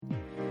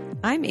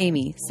I'm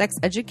Amy, sex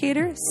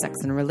educator, sex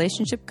and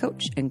relationship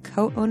coach, and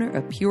co-owner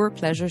of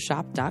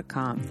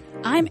PurePleasureShop.com.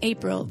 I'm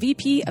April,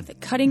 VP of the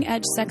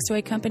cutting-edge sex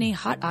toy company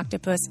Hot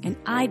Octopus, and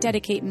I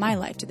dedicate my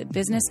life to the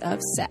business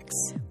of sex.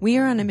 We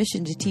are on a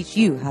mission to teach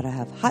you how to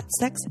have hot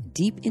sex,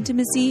 deep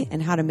intimacy,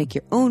 and how to make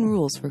your own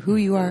rules for who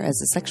you are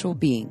as a sexual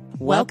being.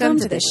 Welcome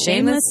to the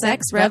Shameless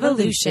Sex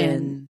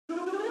Revolution.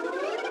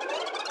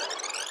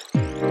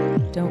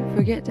 Don't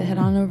forget to head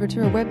on over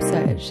to our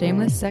website at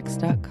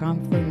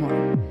shamelesssex.com for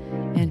more.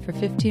 And for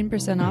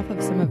 15% off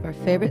of some of our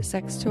favorite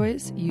sex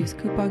toys, use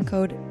coupon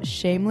code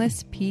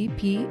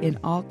SHAMELESSPP in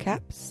all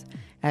caps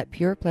at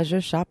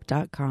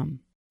purepleasureshop.com.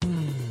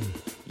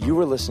 You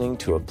are listening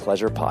to a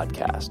pleasure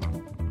podcast.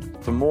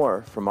 For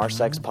more from our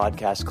sex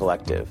podcast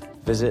collective,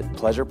 visit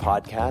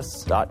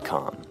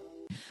pleasurepodcasts.com.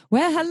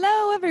 Well,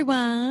 hello,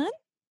 everyone.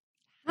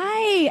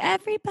 Hi,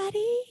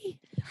 everybody.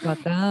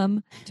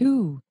 Welcome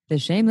to the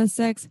Shameless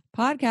Sex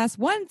Podcast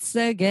once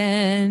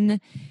again.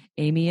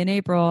 Amy and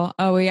April.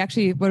 Oh, what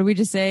did we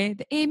just say?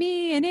 The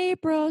Amy and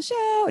April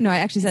show. No, I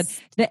actually said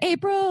the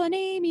April and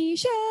Amy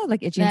show.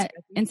 Like itchy and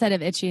scratchy. Instead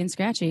of itchy and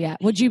scratchy, yeah.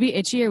 Would you be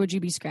itchy or would you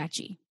be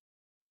scratchy?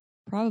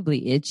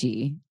 Probably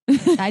itchy.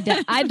 I'd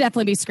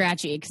definitely be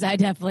scratchy because I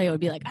definitely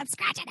would be like, I'm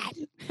scratching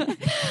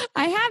it.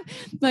 I have,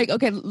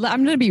 okay, I'm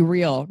going to be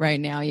real right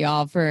now,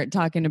 y'all, for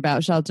talking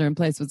about shelter in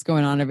place, what's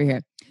going on over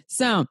here.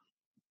 So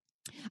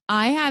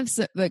I have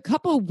a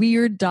couple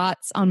weird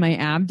dots on my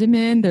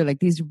abdomen. They're like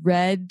these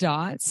red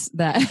dots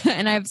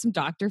and I have some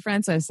doctor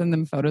friends. So I send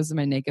them photos of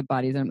my naked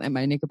bodies and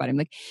my naked body. I'm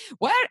like,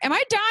 what? Am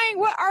I dying?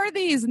 What are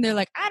these? And they're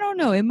like, I don't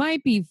know. It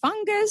might be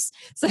fungus.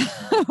 So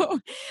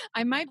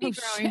I might be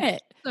growing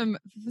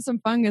some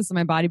fungus in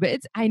my body,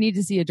 but I need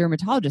to see a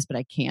dermatologist, but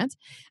I can't.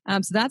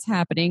 So that's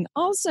happening.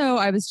 Also,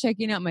 I was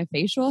checking out my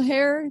facial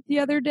hair the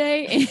other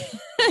day.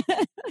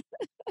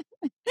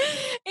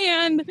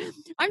 And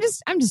I'm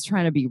just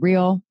trying to be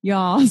real,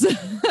 y'all.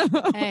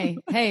 Hey,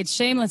 it's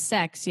shameless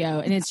sex, yo.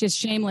 And it's just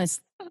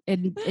shameless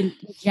in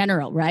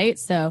general, right?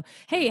 So,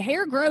 hey,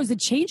 hair grows. It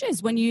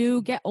changes when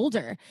you get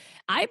older.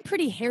 I'm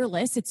pretty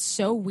hairless. It's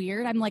so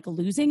weird. I'm like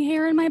losing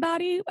hair in my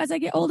body as I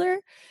get older.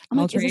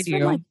 I'll trade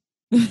you.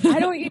 I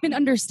don't even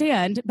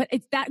understand, but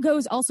that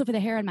goes also for the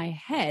hair on my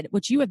head,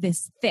 which you have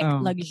this thick,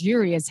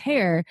 luxurious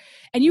hair,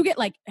 and you get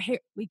like hair,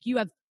 like you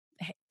have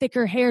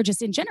thicker hair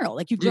just in general,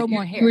 like you grow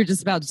more hair. You were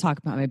just about to talk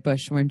about my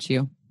bush, weren't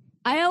you?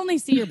 I only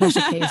see your bush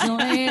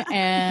occasionally,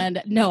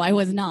 and no, I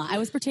was not. I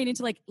was pertaining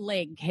to like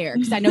leg hair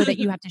because I know that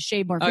you have to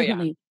shave more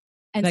frequently.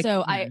 And like,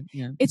 so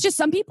it's just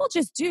some people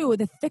just do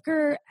the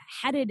thicker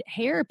headed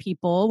hair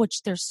people, which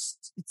it's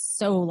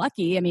so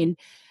lucky. I mean,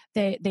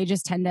 they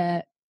just tend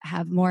to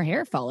have more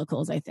hair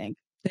follicles, I think.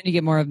 Then you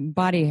get more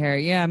body hair.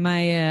 Yeah,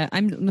 my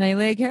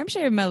leg hair. I'm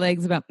shaving my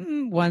legs about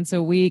once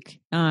a week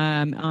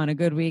on a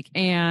good week,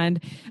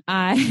 and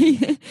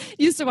I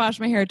used to wash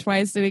my hair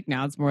twice a week.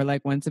 Now it's more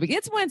like once a week.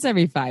 It's once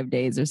every 5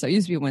 days or so. It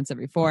used to be once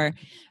every 4.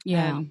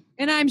 Yeah,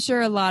 and I'm sure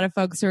a lot of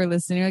folks who are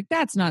listening are like,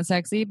 that's not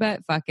sexy,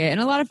 but fuck it.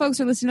 And a lot of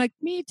folks are listening like,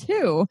 me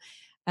too,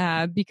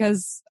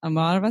 because a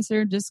lot of us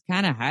are just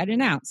kind of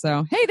hiding out.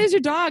 So hey, there's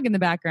your dog in the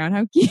background.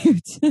 How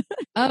cute!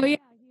 Oh yeah.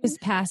 Was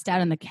passed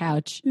out on the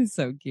couch. He's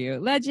so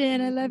cute.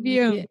 Legend, I love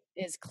you. It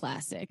is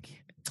classic.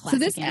 So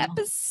this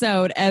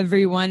episode,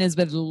 everyone, is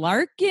with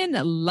Larkin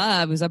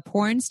Love, who's a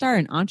porn star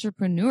and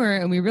entrepreneur.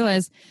 And we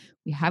realized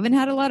we haven't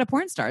had a lot of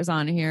porn stars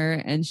on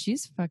here, and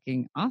she's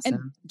fucking awesome.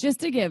 And just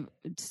to give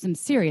some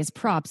serious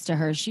props to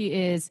her, she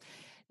is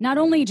not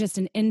only just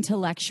an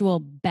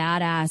intellectual,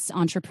 badass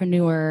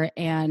entrepreneur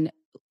and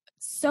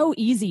so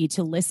easy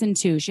to listen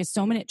to. She has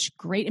so much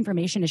great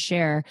information to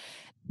share.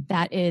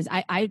 That is,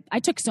 I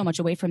took so much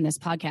away from this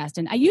podcast,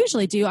 and I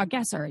usually do. Our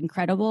guests are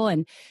incredible,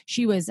 and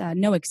she was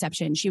no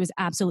exception. She was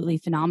absolutely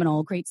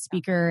phenomenal, great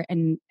speaker,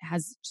 and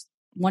has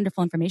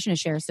wonderful information to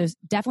share. So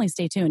definitely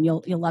stay tuned.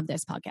 You'll love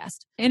this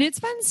podcast. And it's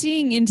fun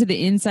seeing into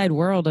the inside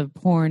world of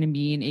porn and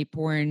being a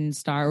porn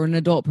star or an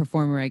adult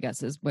performer, I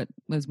guess, is what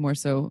was more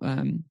so.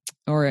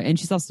 And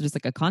she's also just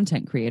like a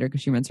content creator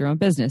because she runs her own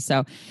business.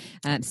 So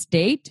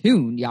stay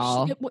tuned,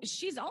 y'all.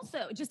 She's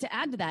also, just to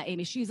add to that,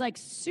 Amy, she's like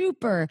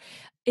super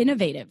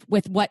innovative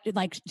with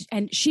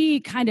and she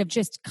kind of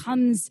just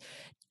comes.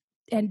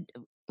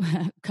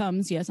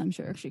 Yes, I'm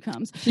sure she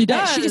comes. She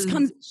does.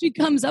 She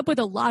comes up with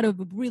a lot of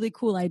really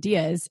cool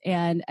ideas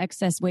and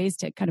excess ways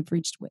to kind of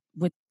reach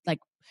with like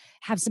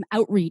have some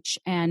outreach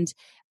and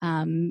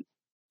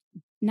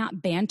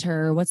not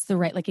banter. What's the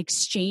right, like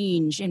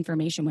exchange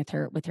information with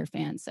her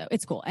fans. So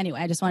it's cool. Anyway,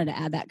 I just wanted to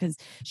add that because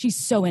she's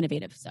so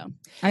innovative. So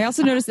I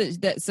also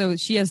noticed that so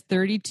she has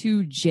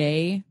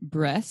 32J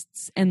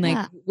breasts, and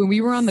like when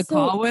we were on the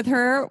call with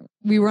her,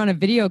 we were on a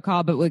video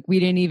call, but like we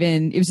didn't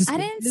even. It was just I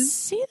didn't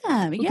see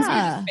them.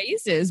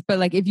 Faces, but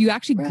like if you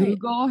actually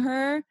Google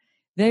her.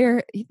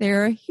 They're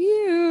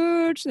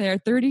huge. They're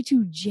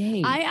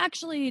 32J. I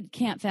actually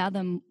can't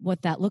fathom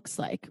what that looks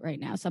like right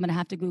now. So I'm going to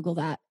have to Google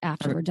that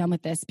after we're done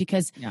with this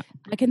because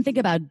I can think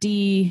about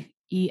D,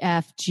 E,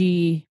 F,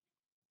 G,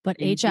 but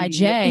H, I,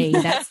 J.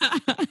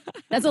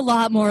 That's a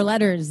lot more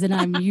letters than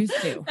I'm used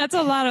to. That's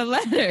a lot of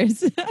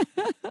letters.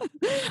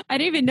 I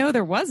didn't even know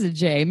there was a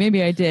J.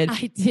 Maybe I did.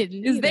 I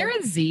didn't. Is either. there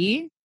a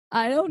Z?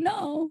 I don't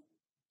know.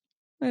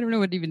 I don't know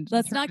what even.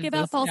 Let's not give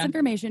out false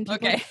information. People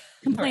Okay.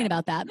 complain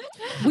about that.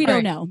 We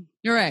don't know.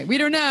 You're right. We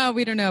don't know.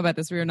 We don't know about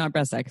this. We are not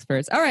breast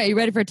experts. All right. You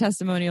ready for a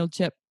testimonial,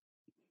 Chip?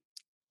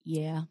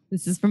 Yeah.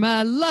 This is from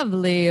a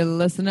lovely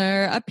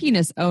listener, a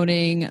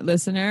penis-owning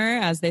listener,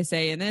 as they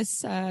say in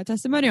this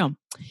testimonial.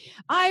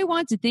 I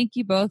want to thank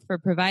you both for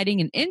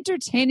providing an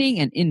entertaining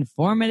and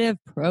informative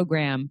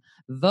program.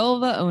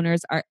 Vulva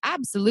owners are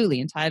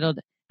absolutely entitled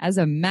as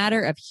a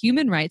matter of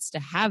human rights to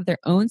have their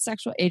own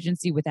sexual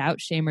agency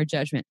without shame or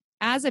judgment.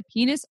 As a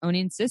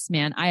penis-owning cis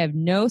man, I have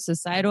no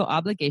societal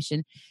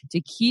obligation to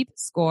keep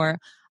score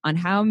on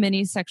how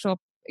many sexual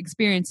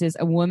experiences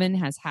a woman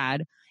has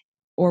had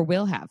or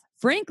will have.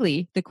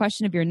 Frankly, the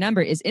question of your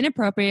number is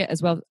inappropriate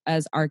as well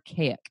as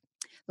archaic.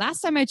 Last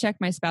time I checked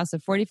my spouse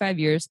of 45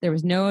 years, there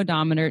was no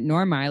odometer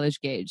nor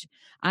mileage gauge.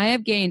 I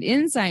have gained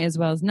insight as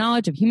well as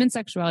knowledge of human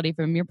sexuality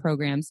from your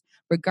programs.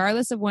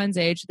 Regardless of one's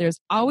age, there's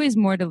always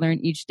more to learn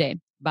each day.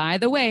 By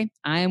the way,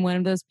 I am one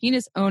of those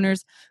penis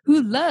owners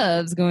who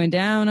loves going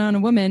down on a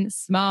woman,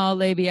 small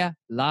labia,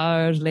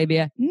 large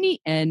labia,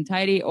 neat and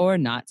tidy or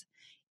not.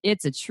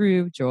 It's a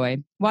true joy.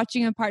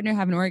 Watching a partner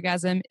have an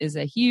orgasm is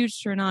a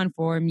huge turn on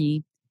for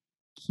me.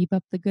 Keep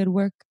up the good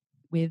work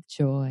with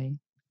joy.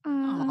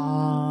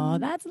 Oh,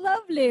 that's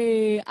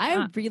lovely.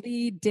 I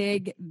really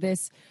dig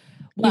this.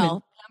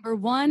 Well, number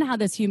one, how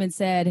this human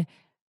said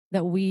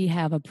that we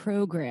have a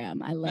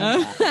program. I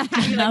love that.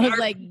 I was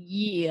like,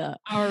 yeah.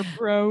 Our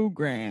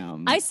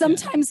program. I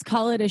sometimes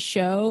call it a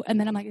show, and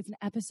then I'm like, it's an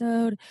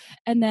episode.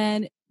 And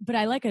then, but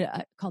I like it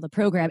called a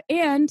program.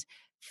 And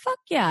fuck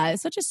yeah,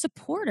 such a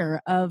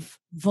supporter of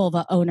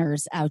vulva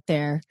owners out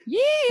there.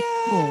 Yeah.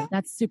 Cool.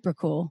 That's super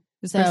cool.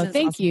 This So person's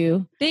thank awesome.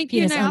 you. Thank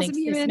you. Penis owning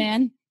cis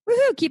man.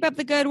 Woohoo. Keep up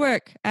the good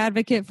work.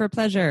 Advocate for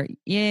pleasure.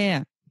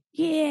 Yeah.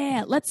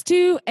 Yeah, let's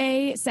do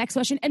a sex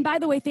question. And by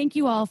the way, thank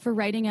you all for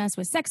writing us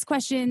with sex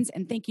questions,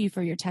 and thank you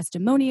for your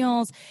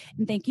testimonials,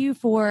 and thank you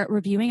for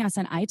reviewing us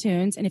on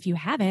iTunes. And if you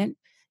haven't,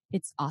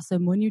 it's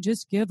awesome when you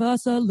just give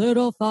us a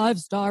little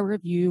 5-star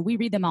review. We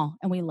read them all,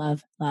 and we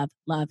love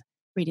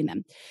reading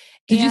them.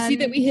 Did you see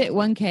that we hit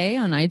 1K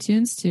on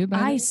iTunes too?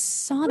 I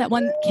saw that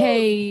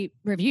 1K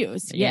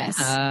reviews. Yes.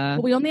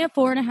 But we only have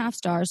 4.5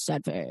 stars,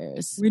 sad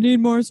face. We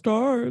need more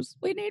stars.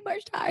 We need more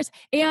stars.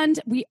 And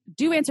we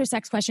do answer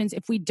sex questions.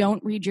 If we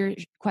don't read your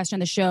question on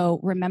the show,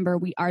 remember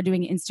we are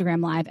doing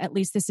Instagram Live. At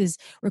least this is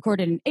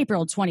recorded in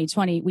April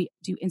 2020. We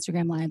do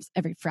Instagram Lives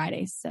every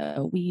Friday.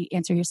 So we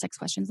answer your sex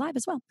questions live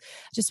as well.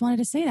 Just wanted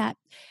to say that.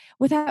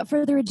 Without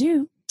further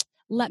ado,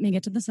 let me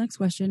get to the sex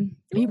question.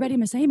 Are you ready,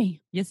 Miss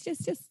Amy? Yes.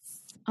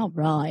 All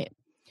right.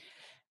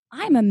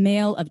 I'm a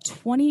male of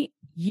 20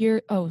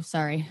 years. Oh,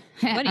 sorry.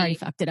 I already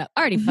fucked it up.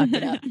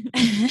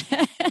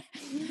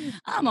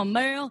 I'm a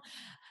male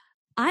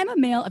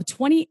of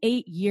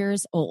 28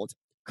 years old,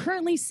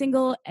 currently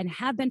single and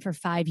have been for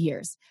 5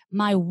 years.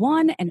 My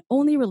one and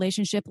only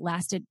relationship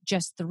lasted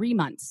just 3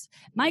 months.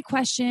 My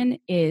question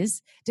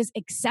is, does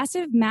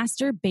excessive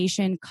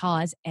masturbation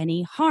cause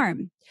any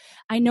harm?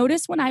 I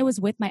noticed when I was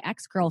with my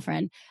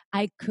ex-girlfriend,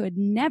 I could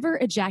never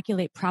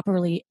ejaculate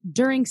properly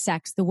during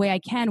sex the way I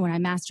can when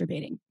I'm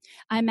masturbating.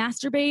 I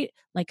masturbate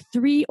like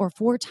 3 or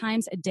 4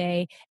 times a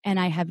day, and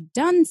I have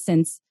done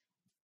since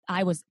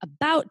I was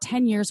about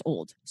 10 years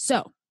old.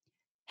 So,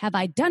 have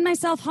I done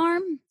myself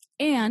harm?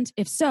 And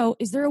if so,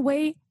 is there a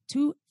way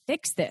to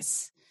fix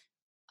this?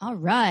 All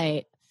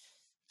right.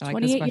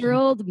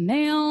 28-year-old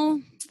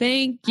male.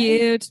 Thank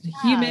you,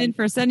 human,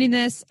 for sending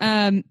this.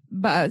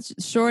 But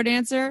short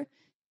answer,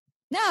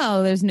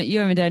 no, you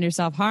haven't done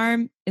yourself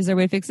harm. Is there a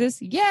way to fix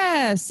this?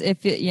 Yes.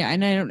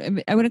 And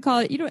I wouldn't call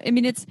it,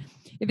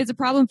 if it's a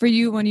problem for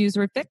you when you use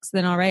the word fix,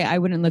 then all right, I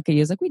wouldn't look at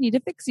you as like, we need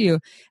to fix you.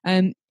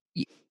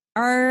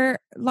 Our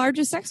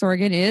largest sex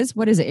organ is,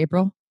 what is it,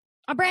 April?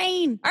 Our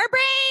brain.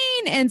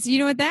 And so you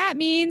know what that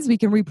means? We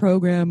can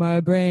reprogram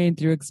our brain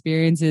through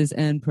experiences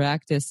and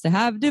practice to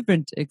have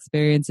different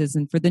experiences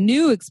and for the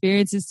new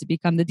experiences to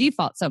become the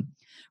default. So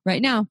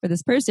right now for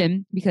this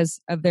person,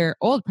 because of their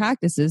old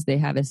practices, they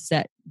have a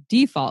set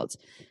default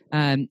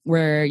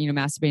where,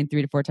 masturbating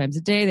 3 to 4 times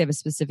a day. They have a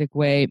specific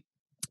way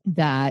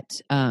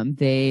that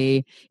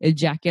they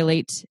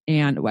ejaculate.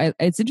 And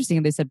it's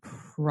interesting. They said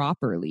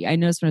properly. I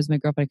noticed when I was with my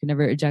girlfriend, I could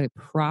never ejaculate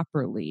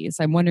properly.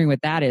 So I'm wondering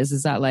what that is.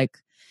 Is that like,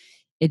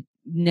 it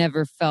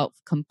never felt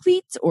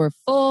complete or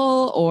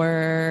full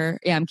or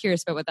I'm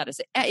curious about what that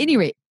is. At any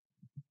rate,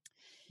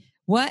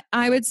 what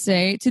I would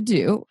say to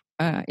do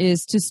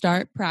is to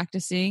start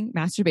practicing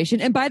masturbation.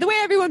 And by the way,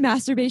 everyone,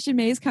 Masturbation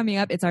May is coming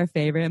up. It's our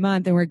favorite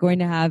month, and we're going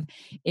to have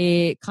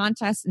a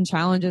contest and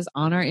challenges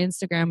on our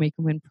Instagram where you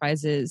can win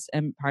prizes,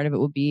 and part of it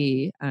will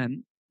be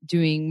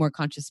doing more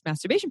conscious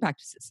masturbation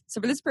practices. So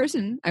for this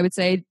person, I would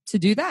say to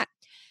do that.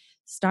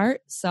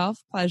 Start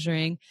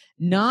self-pleasuring,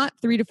 not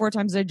 3 to 4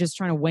 times a day, just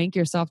trying to wank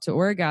yourself to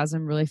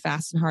orgasm really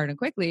fast and hard and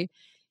quickly.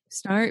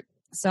 Start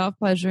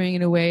self-pleasuring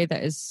in a way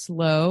that is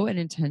slow and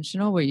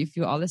intentional, where you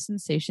feel all the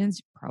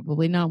sensations,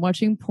 probably not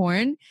watching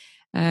porn,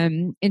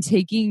 and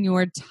taking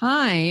your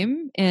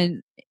time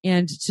and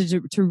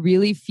to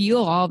really feel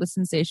all the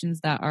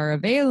sensations that are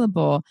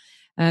available.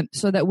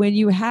 So that when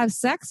you have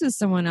sex with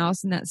someone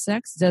else and that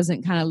sex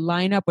doesn't kind of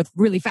line up with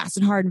really fast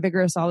and hard and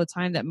vigorous all the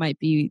time, that might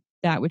be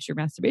that which your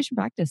masturbation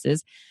practice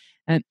is,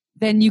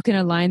 then you can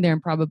align there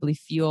and probably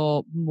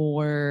feel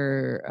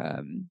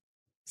more,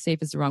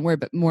 safe is the wrong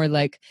word, but more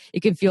like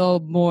it can feel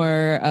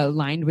more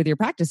aligned with your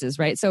practices,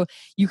 right? So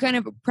you kind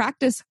of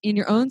practice in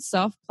your own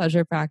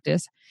self-pleasure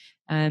practice.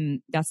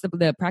 That's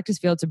the practice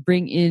field to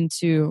bring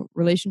into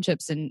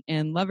relationships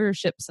and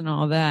loverships and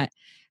all that.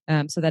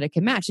 So that it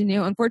can match. And,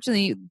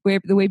 unfortunately,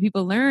 the way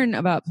people learn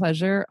about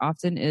pleasure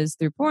often is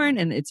through porn,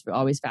 and it's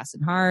always fast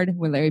and hard.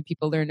 When the way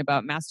people learn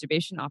about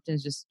masturbation often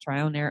is just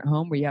trial and error at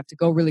home, where you have to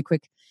go really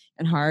quick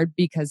and hard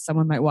because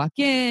someone might walk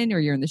in or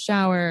you're in the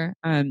shower.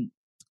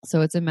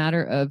 So it's a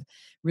matter of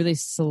really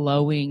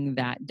slowing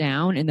that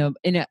down.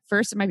 And at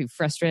first, it might be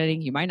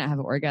frustrating. You might not have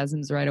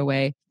orgasms right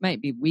away. It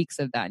might be weeks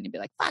of that. And you'd be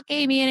like, fuck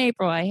Amy and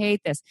April, I hate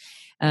this.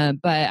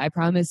 But I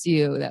promise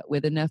you that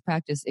with enough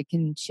practice, it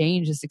can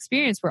change this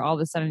experience where all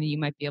of a sudden you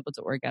might be able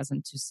to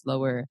orgasm to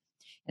slower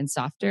and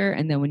softer.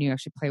 And then when you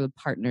actually play with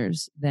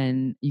partners,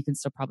 then you can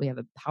still probably have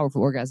a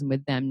powerful orgasm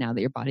with them now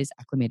that your body's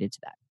acclimated to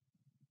that.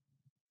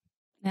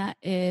 That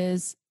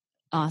is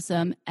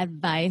awesome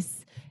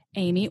advice,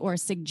 Amy, or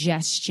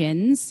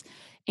suggestions.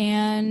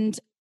 And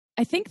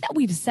I think that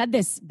we've said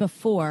this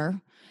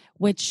before,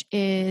 which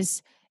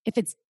is if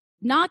it's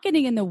not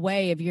getting in the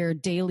way of your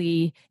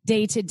daily,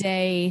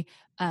 day-to-day,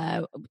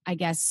 I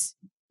guess,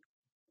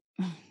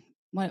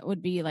 what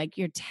would be like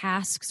your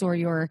tasks or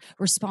your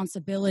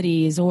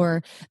responsibilities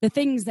or the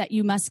things that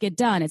you must get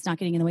done, it's not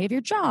getting in the way of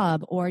your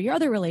job or your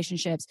other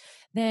relationships,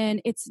 then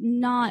it's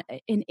not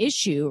an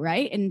issue,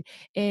 right? And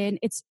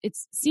it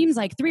seems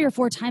like 3 or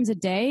 4 times a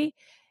day,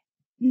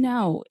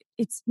 no,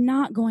 it's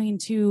not going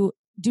to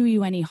do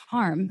you any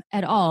harm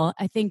at all.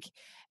 I think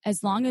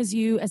as long as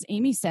you, as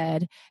Amy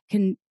said,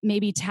 can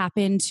maybe tap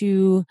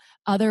into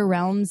other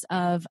realms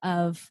of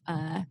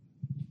a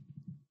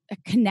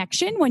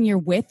connection when you're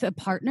with a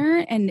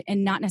partner and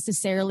not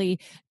necessarily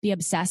be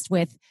obsessed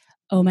with,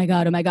 oh my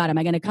God, am I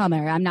going to come?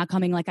 Or I'm not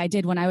coming like I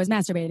did when I was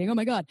masturbating. Oh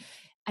my God.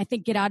 I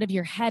think get out of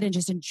your head and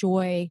just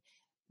enjoy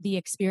the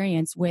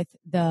experience with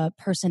the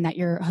person that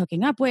you're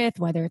hooking up with,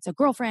 whether it's a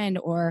girlfriend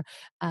or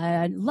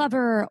a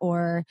lover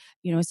or,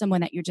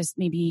 someone that you're just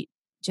maybe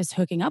just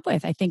hooking up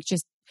with. I think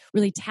just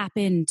really tap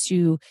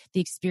into the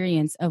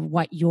experience of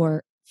what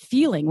you're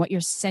feeling, what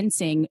you're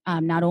sensing,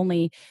 not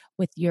only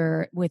with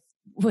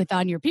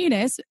on your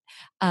penis,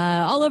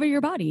 all over your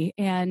body.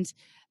 And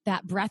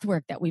that breath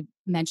work that we've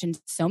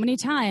mentioned so many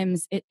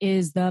times, it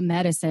is the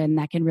medicine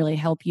that can really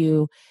help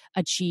you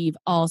achieve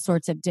all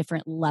sorts of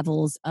different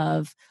levels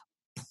of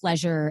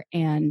pleasure.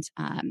 And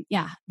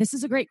this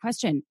is a great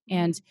question.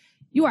 And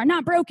you are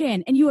not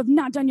broken and you have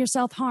not done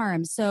yourself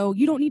harm. So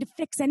you don't need to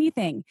fix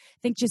anything. I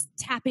think just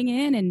tapping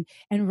in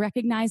and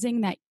recognizing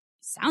that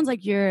sounds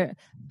like you're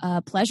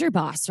a pleasure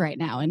boss right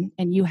now and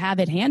you have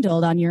it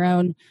handled on your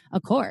own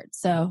accord.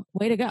 So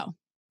way to go.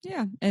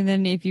 Yeah. And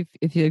then if you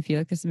feel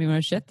like there's something you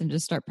want to shift, then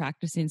just start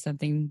practicing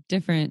something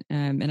different.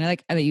 And I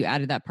like that you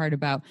added that part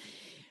about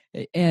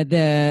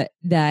that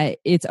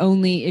it's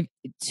only if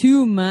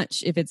too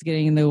much if it's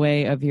getting in the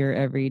way of your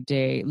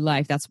everyday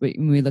life. That's what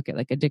when we look at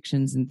like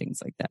addictions and things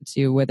like that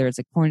too, whether it's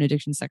like porn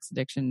addiction, sex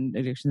addiction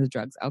to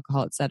drugs,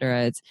 alcohol,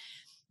 etc. It's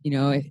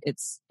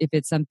if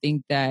it's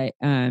something that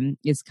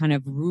is kind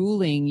of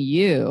ruling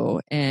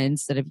you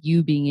instead of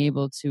you being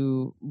able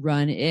to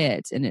run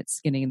it, and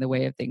it's getting in the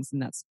way of things,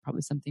 and that's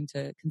probably something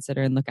to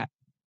consider and look at.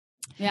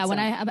 Yeah, when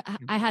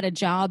I had a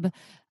job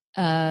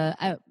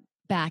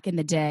back in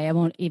the day, I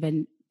won't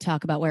even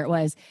talk about where it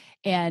was,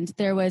 and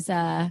there was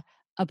an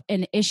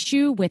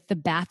issue with the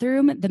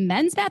bathroom, the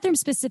men's bathroom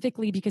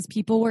specifically, because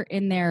people were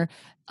in there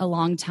a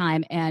long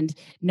time and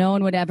no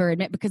one would ever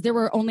admit, because there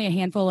were only a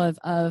handful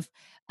of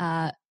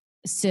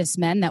cis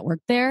men that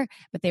worked there,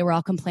 but they were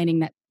all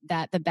complaining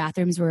that the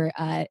bathrooms were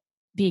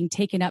being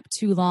taken up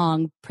too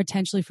long,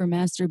 potentially for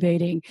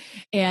masturbating.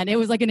 And it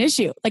was like an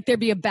issue. Like there'd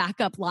be a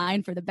backup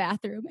line for the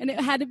bathroom, and it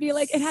had to be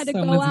like, it had to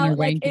go out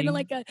like in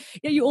like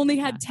you only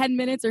had 10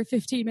 minutes or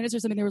 15 minutes or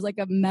something. There was like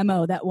a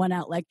memo that went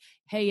out like,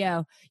 hey,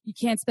 you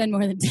can't spend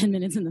more than 10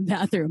 minutes in the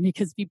bathroom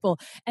because people,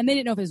 and they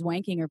didn't know if it was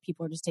wanking or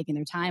people were just taking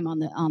their time on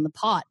the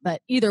pot.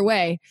 But either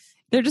way,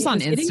 they're just on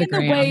Instagram. Getting in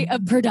the way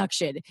of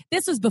production.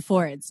 This was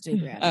before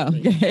Instagram. Oh,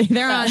 okay.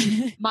 They're on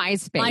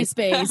MySpace.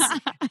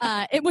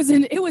 It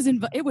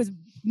was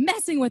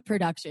messing with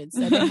production,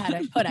 so they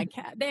had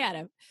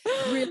to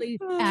really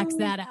axe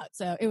that out.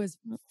 So it was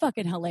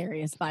fucking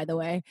hilarious, by the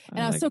way.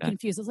 And I was so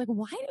confused. I was like,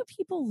 why do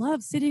people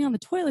love sitting on the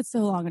toilet so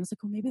long? And I was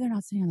like, well, maybe they're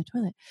not sitting on the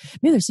toilet.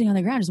 Maybe they're sitting on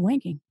the ground just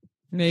wanking.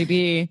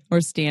 Maybe, or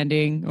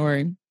standing,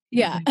 or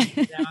Yeah.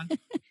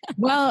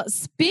 Well,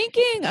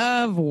 speaking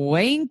of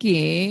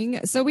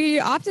wanking, so we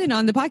often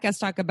on the podcast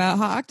talk about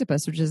Hot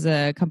Octopus, which is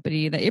a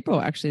company that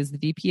April actually is the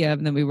VP of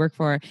and that we work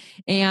for.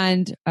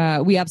 And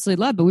we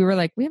absolutely love, but we were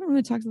like, we haven't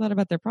really talked a lot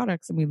about their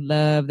products and we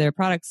love their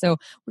products. So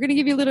we're going to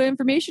give you a little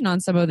information on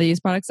some of these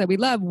products that we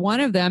love. One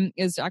of them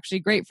is actually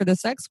great for the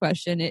sex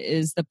question. It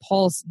is the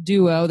Pulse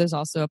Duo. There's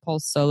also a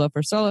Pulse Solo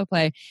for solo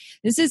play.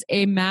 This is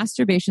a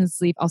masturbation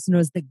sleeve, also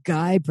known as the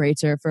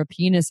Guy-brator for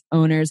penis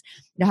owners.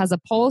 It has a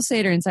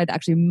pulsator inside that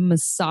actually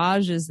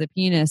massages the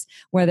penis,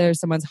 whether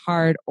someone's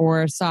hard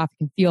or soft. It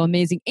can feel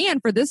amazing.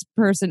 And for this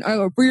person,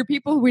 or for your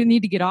people who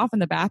need to get off in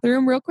the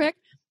bathroom real quick,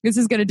 this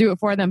is going to do it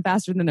for them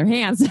faster than their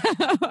hands.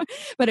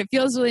 But it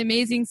feels really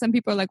amazing. Some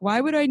people are like, why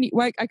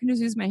I can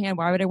just use my hand.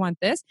 Why would I want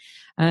this?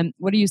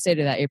 What do you say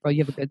to that, April?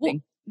 You have a good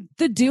thing.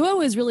 The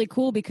Duo is really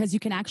cool because you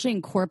can actually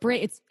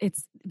incorporate,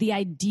 it's the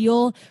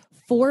ideal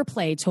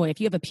foreplay toy. If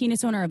you have a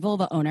penis owner or a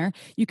vulva owner,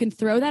 you can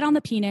throw that on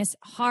the penis,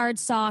 hard,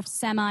 soft,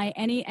 semi,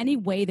 any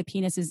way the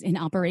penis is in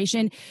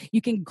operation.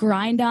 You can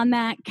grind on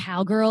that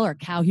cowgirl or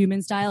cow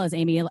human style, as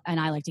Amy and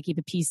I like to keep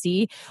it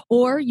PC,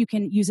 or you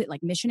can use it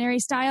like missionary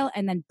style.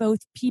 And then both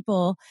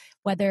people,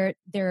 whether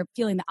they're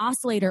feeling the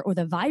oscillator or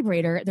the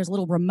vibrator, there's a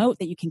little remote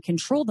that you can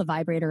control the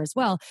vibrator as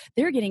well.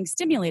 They're getting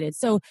stimulated.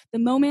 So the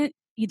moment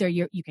either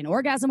you can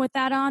orgasm with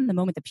that on, the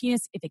moment the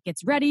penis, if it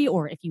gets ready,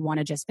 or if you want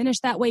to just finish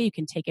that way, you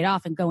can take it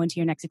off and go into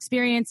your next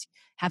experience,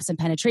 have some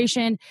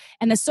penetration.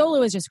 And the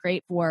Solo is just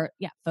great for,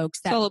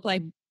 folks that solo play.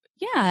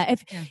 Yeah.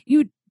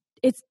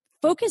 It's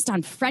focused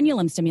on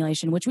frenulum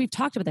stimulation, which we've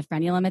talked about the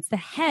frenulum. It's the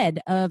head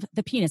of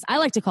the penis. I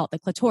like to call it the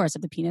clitoris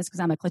of the penis because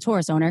I'm a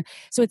clitoris owner.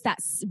 So it's that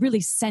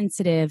really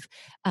sensitive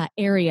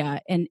area.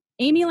 And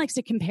Amy likes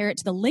to compare it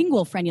to the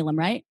lingual frenulum,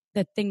 right?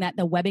 The thing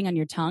the webbing on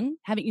your tongue.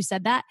 Haven't you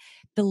said that?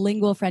 The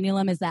lingual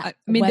frenulum is that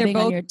webbing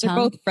on your tongue.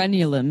 They're both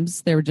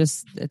frenulums. They're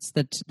just, that's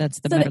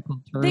the medical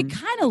term. They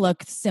kind of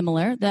look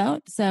similar though.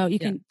 So you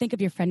can think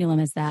of your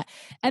frenulum as that.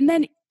 And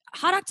then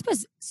Hot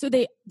Octopus, so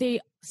they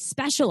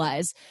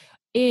specialize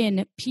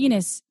in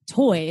penis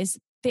toys.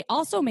 They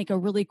also make a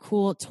really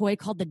cool toy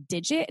called the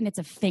Digit, and it's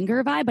a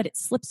finger vibe, but it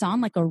slips on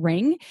like a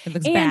ring. It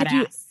looks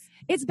badass.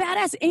 It's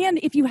badass. And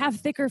if you have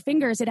thicker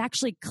fingers, it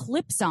actually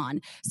clips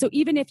on. So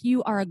even if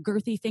you are a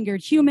girthy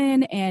fingered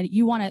human and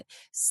you want to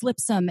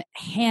slip some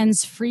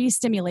hands-free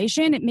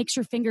stimulation, it makes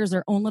your fingers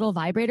their own little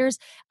vibrators.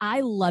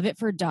 I love it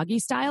for doggy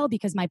style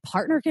because my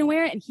partner can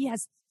wear it and he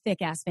has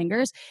thick ass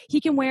fingers. He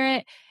can wear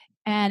it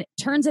and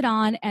turns it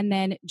on and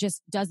then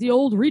just does the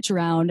old reach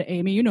around.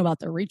 Amy, you know about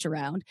the reach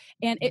around.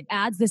 And it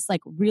adds this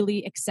like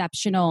really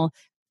exceptional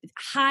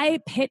high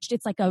pitched,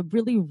 it's like a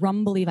really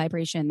rumbly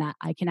vibration that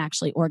I can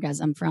actually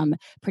orgasm from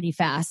pretty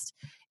fast.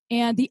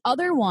 And the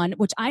other one,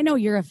 which I know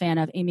you're a fan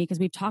of, Amy, because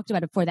we've talked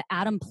about it before, the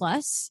Atom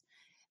Plus.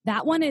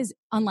 That one is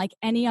unlike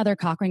any other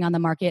cock ring on the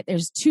market.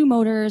 There's 2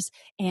 motors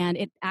and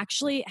it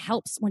actually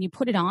helps when you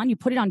put it on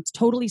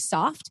totally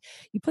soft.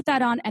 You put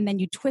that on and then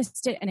you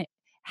twist it and it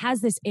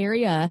has this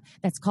area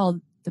that's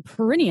called the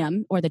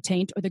perineum or the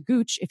taint or the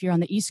gooch if you're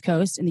on the East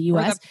Coast in the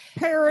U.S. Or the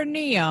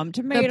perineum,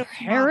 tomato. The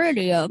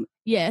perineum,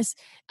 yes.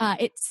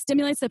 It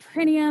stimulates the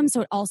perineum,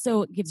 so it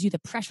also gives you the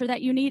pressure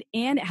that you need,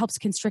 and it helps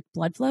constrict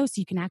blood flow so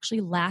you can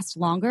actually last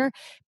longer.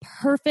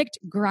 Perfect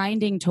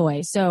grinding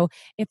toy. So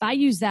if I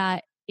use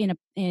that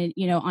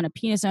on a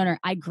penis owner,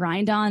 I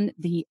grind on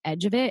the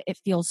edge of it. It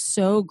feels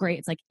so great.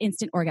 It's like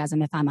instant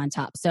orgasm if I'm on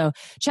top. So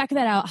check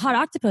that out. Hot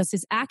Octopus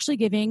is actually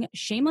giving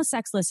Shameless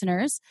Sex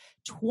listeners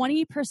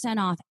 20%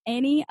 off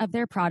any of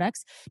their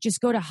products. Just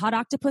go to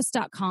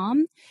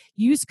hotoctopus.com.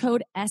 Use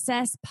code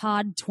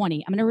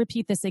SSPOD20. I'm going to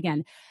repeat this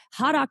again.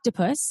 Hot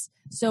Octopus.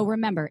 So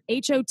remember,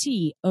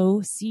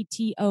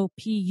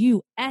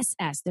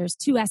 HOTOCTOPUSS. There's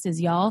 2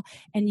 S's, y'all.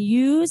 And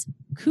use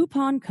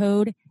coupon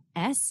code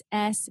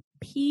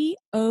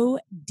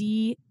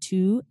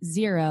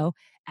SSPOD20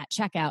 at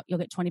checkout. You'll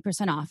get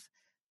 20% off.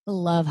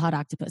 Love Hot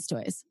Octopus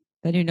toys.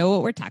 Then you know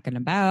what we're talking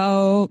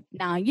about.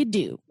 Now you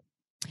do.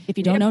 If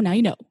you don't know, now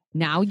you know.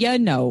 Now you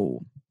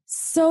know.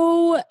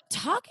 So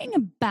talking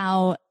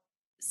about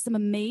some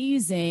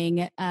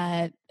amazing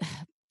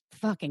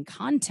fucking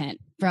content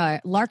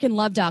for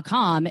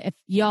larkinlove.com. If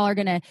y'all are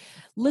going to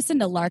listen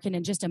to Larkin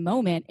in just a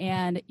moment,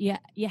 and you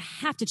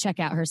have to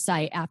check out her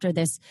site after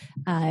this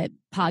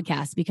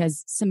podcast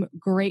because some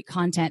great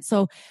content.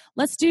 So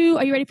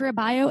are you ready for a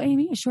bio,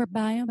 Amy? A short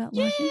bio about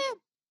Larkin? Yeah.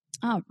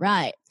 All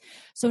right.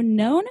 So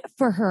known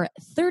for her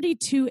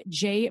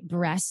 32J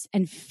breasts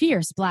and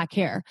fierce black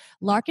hair,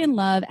 Larkin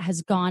Love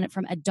has gone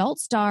from adult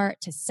star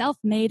to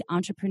self-made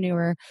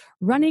entrepreneur,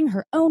 running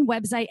her own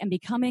website and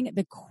becoming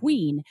the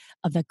queen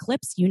of the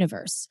Clips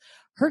universe.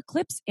 Her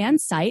clips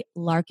and site,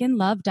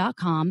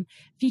 larkinlove.com,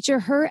 feature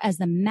her as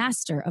the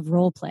master of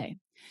role play.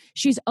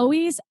 She's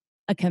always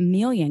a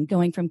chameleon,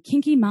 going from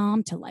kinky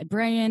mom to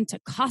librarian to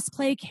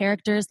cosplay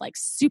characters like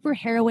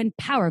superheroine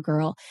Power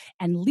Girl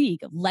and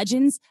League of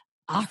Legends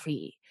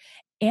Ahri,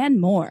 and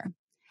more.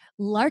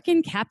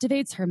 Larkin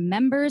captivates her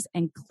members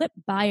and clip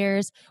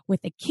buyers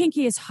with the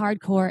kinkiest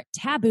hardcore,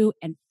 taboo,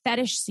 and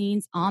fetish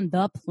scenes on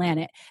the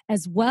planet,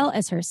 as well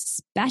as her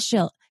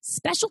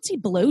specialty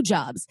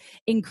blowjobs,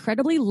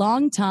 incredibly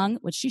long tongue,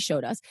 which she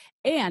showed us,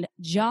 and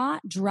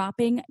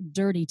jaw-dropping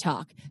dirty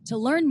talk. To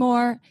learn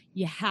more,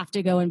 you have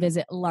to go and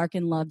visit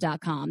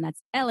larkinlove.com.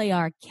 That's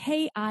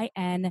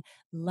LARKIN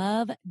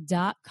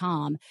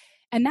love.com.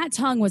 And that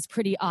tongue was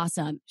pretty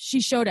awesome. She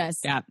showed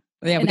us.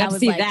 Yeah, we got to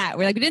see that.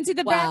 We're like, we didn't see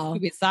the wow.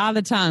 back, we saw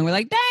the tongue. We're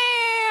like,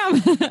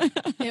 damn!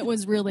 It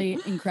was really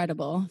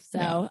incredible. So,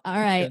 all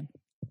right. Good.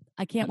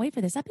 I can't wait for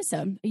this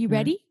episode. Are you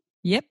ready?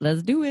 Yep,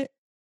 let's do it.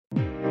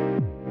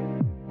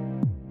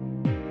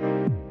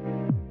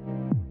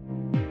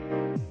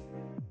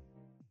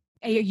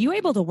 Are you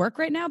able to work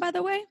right now, by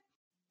the way?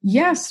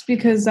 Yes,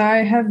 because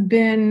I have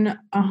been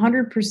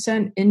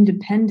 100%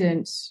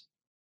 independent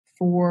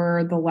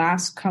for the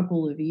last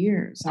couple of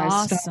years. Awesome.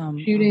 I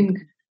stopped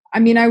shooting. I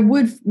mean, I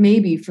would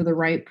maybe for the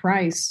right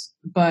price,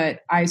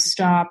 but I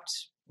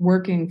stopped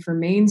working for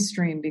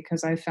mainstream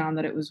because I found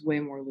that it was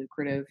way more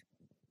lucrative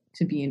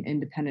to be an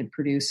independent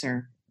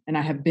producer. And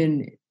I have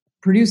been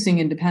producing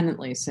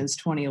independently since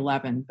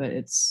 2011, but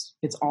it's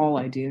all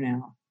I do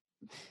now.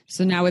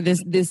 So now with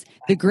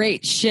the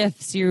great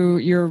shifts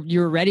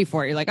you're ready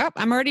for, you're like, oh,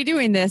 I'm already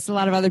doing this. A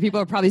lot of other people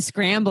are probably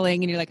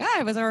scrambling, and you're like,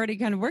 I was already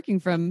kind of working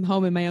from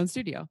home in my own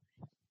studio.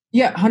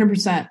 Yeah,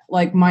 100%.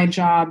 Like my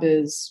job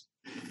is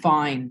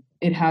fine.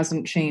 It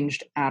hasn't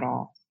changed at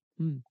all.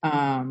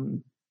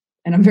 And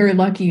I'm very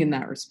lucky in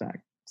that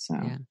respect. So.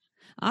 Yeah.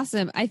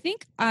 Awesome. I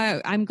think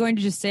I'm going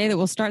to just say that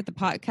we'll start the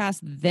podcast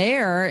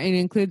there and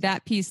include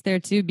that piece there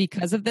too,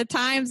 because of the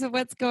times of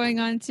what's going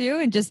on too,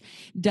 and just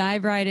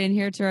dive right in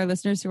here to our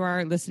listeners who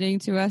are listening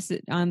to us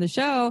on the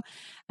show.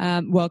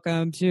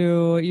 Welcome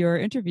to your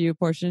interview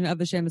portion of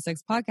the Shameless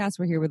Sex podcast.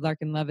 We're here with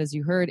Larkin Love, as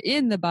you heard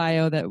in the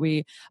bio that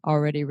we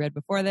already read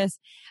before this.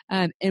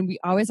 And we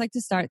always like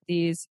to start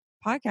these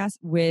podcast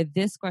with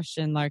this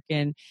question,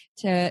 Larkin,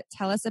 to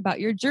tell us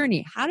about your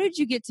journey. How did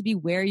you get to be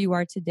where you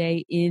are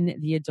today in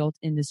the adult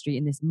industry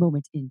in this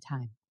moment in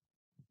time?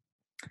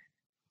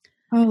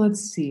 Oh,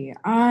 let's see.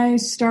 I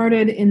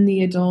started in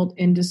the adult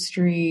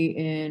industry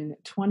in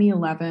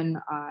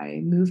 2011. I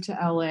moved to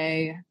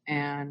LA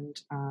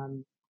and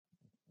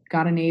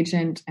got an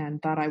agent and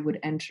thought I would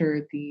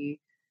enter the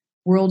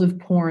world of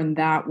porn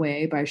that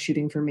way by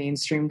shooting for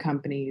mainstream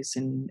companies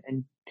and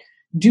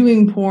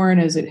doing porn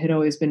as it had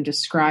always been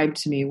described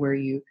to me, where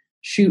you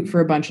shoot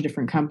for a bunch of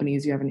different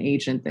companies, you have an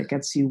agent that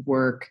gets you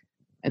work,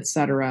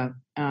 etc.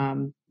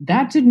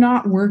 That did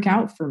not work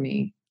out for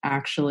me,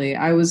 actually.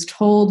 I was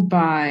told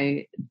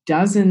by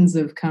dozens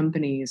of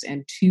companies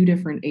and 2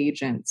 different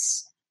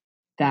agents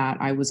that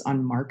I was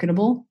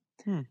unmarketable.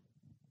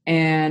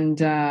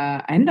 And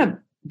I ended up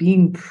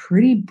being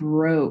pretty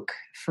broke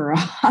for a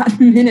hot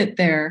minute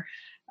there.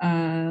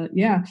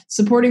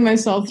 Supporting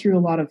myself through a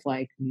lot of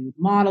like nude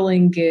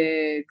modeling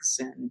gigs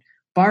and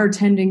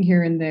bartending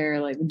here and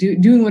there, like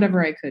doing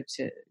whatever I could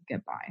to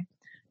get by.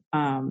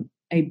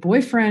 A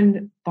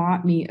boyfriend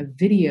bought me a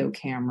video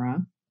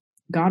camera,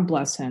 God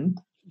bless him.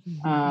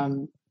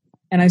 And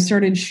I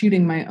started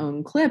shooting my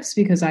own clips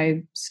because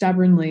I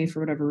stubbornly, for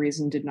whatever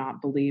reason, did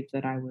not believe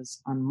that I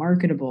was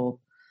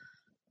unmarketable.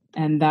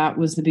 And that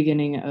was the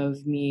beginning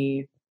of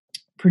me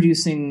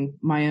producing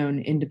my own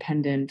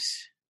independent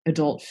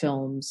adult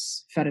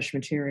films, fetish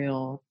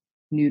material,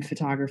 nude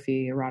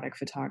photography, erotic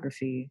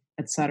photography,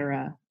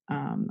 etc.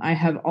 I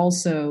have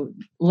also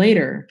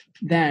later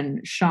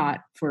then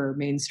shot for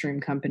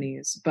mainstream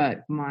companies,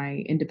 but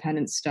my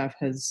independent stuff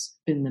has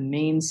been the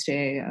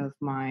mainstay of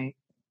my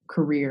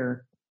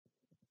career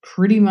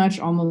pretty much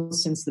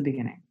almost since the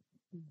beginning.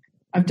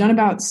 I've done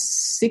about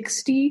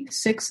 60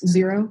 scenes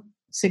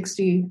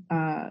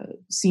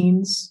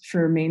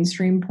for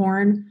mainstream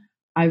porn.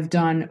 I've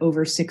done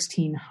over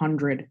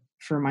 1,600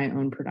 for my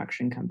own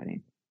production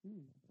company.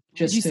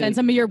 Did you send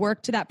some of your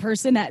work to that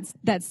person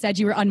that said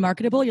you were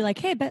unmarketable? You're like,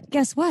 hey, but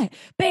guess what?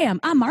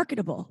 Bam, I'm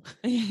marketable.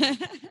 You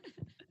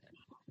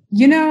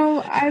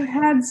know, I've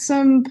had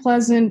some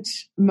pleasant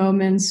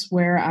moments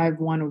where I've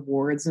won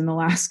awards in the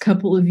last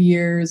couple of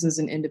years as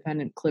an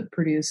independent clip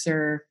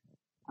producer,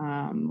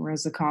 or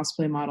as a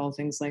cosplay model,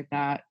 things like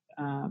that.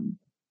 I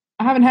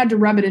haven't had to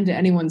rub it into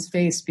anyone's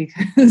face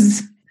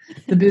because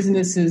the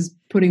business is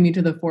putting me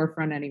to the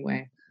forefront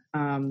anyway.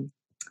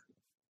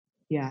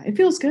 Yeah, it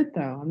feels good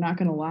though. I'm not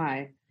going to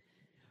lie.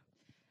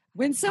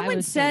 When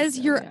someone says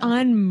you're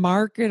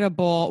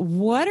unmarketable,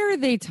 what are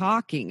they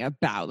talking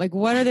about? Like,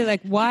 what are they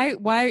like? Why?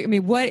 I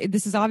mean, what?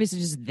 This is obviously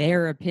just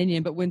their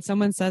opinion, but when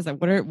someone says that,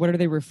 what are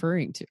they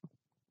referring to?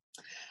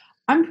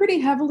 I'm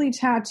pretty heavily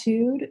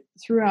tattooed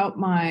throughout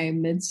my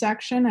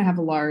midsection. I have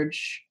a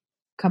large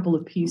couple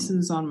of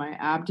pieces on my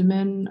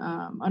abdomen,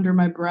 under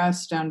my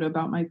breast, down to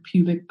about my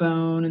pubic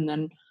bone, and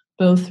then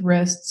both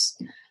wrists,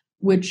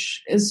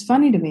 which is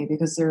funny to me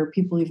because there are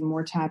people even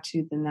more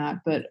tattooed than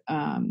that. But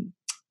I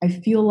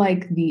feel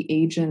like the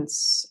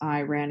agents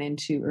I ran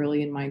into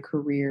early in my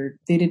career,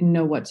 they didn't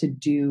know what to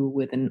do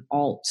with an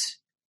alt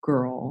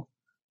girl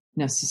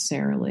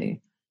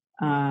necessarily.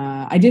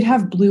 I did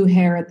have blue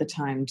hair at the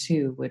time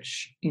too,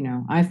 which,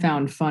 I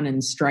found fun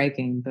and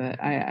striking,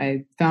 but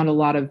I found a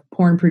lot of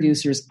porn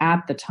producers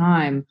at the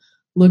time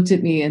looked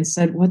at me and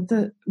said,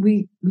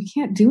 we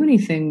can't do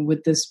anything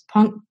with this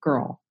punk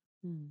girl.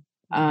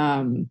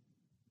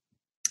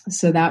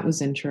 So that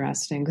was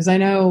interesting because I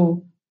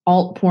know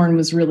alt porn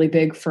was really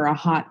big for a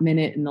hot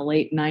minute in the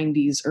late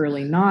 90s,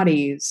 early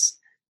noughties,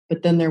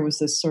 but then there was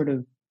this sort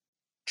of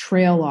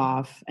trail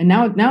off, and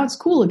now it's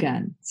cool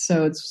again.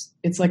 So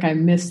it's like I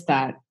missed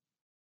that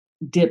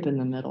dip in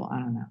the middle. I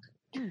don't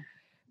know.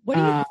 What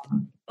do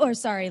you?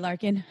 Sorry,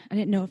 Larkin. I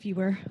didn't know if you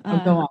were.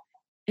 Go on.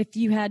 If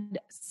you had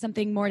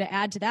something more to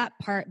add to that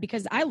part,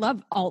 because I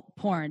love alt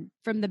porn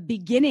from the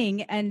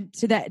beginning and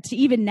to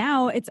even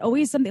now, it's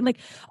always something like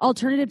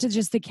alternative to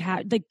just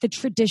the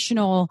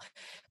traditional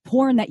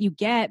porn that you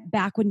get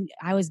back when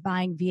I was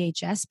buying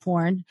VHS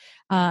porn,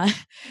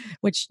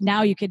 which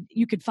now you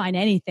could find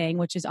anything,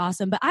 which is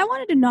awesome. But I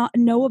wanted to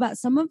know about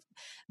some of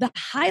the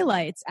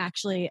highlights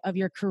actually of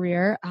your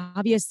career.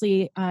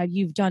 Obviously,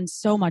 you've done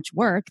so much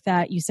work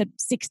that you said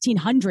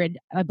 1,600,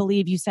 I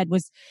believe you said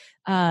was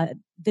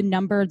the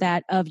number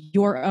that of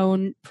your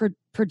own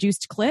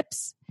produced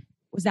clips.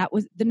 Was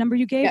the number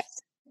you gave?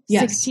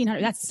 Yes.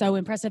 1,600. That's so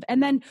impressive.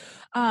 And then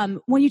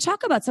when you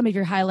talk about some of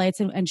your highlights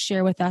and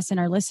share with us and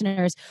our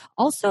listeners,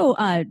 also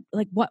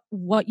like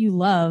what you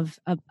love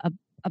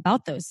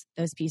about those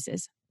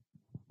pieces.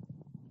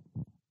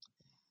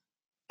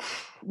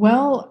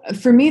 Well,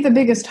 for me, the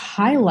biggest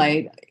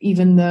highlight,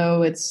 even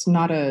though it's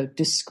not a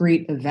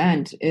discrete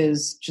event,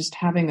 is just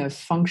having a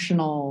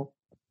functional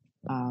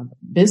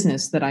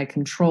business that I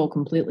control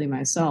completely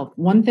myself.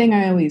 One thing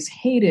I always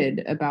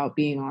hated about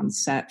being on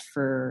set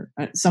for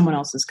someone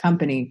else's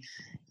company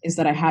is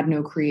that I had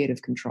no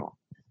creative control.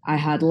 I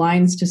had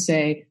lines to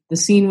say, the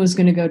scene was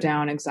going to go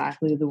down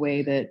exactly the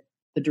way that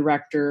the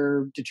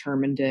director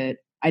determined it.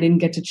 I didn't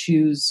get to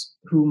choose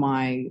who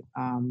my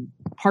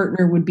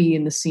partner would be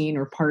in the scene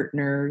or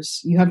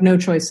partners. You have no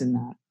choice in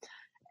that.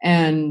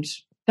 And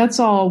that's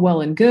all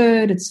well and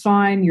good. It's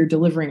fine. You're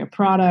delivering a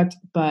product,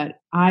 but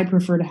I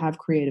prefer to have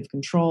creative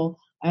control.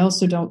 I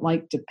also don't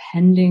like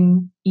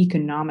depending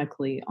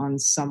economically on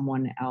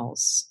someone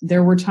else.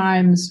 There were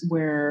times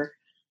where,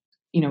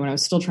 when I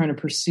was still trying to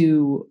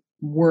pursue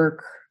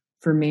work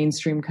for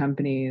mainstream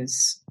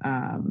companies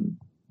and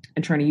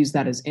trying to use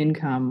that as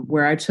income,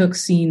 where I took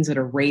scenes at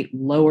a rate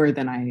lower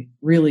than I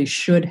really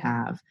should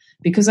have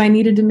because I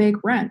needed to make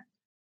rent.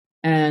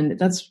 And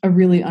that's a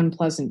really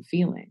unpleasant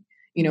feeling.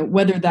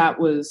 Whether that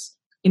was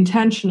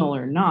intentional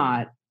or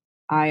not,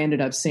 I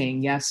ended up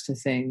saying yes to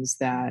things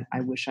that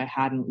I wish I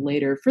hadn't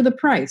later for the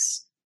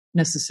price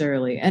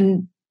necessarily.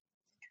 And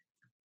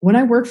when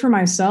I work for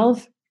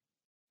myself,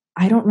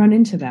 I don't run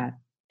into that.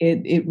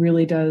 It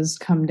really does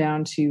come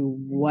down to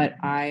what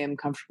I am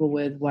comfortable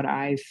with, what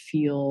I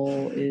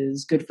feel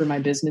is good for my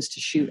business to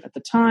shoot at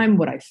the time,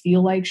 what I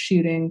feel like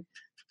shooting.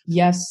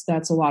 Yes,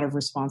 that's a lot of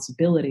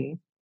responsibility.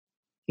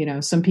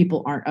 Some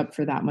people aren't up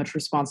for that much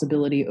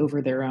responsibility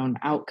over their own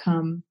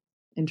outcome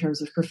in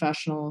terms of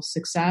professional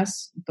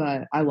success,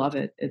 but I love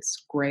it.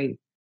 It's great.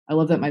 I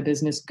love that my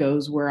business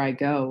goes where I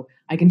go.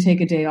 I can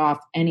take a day off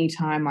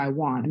anytime I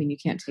want. I mean, you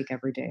can't take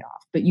every day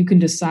off, but you can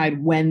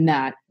decide when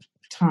that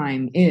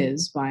time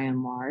is by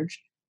and large.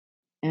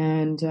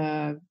 And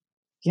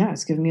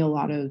it's given me a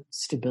lot of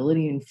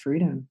stability and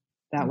freedom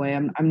that way.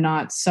 I'm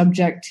not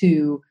subject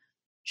to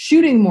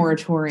shooting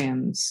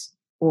moratoriums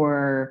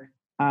or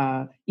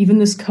even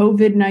this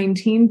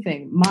COVID-19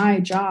 thing. My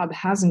job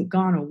hasn't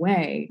gone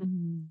away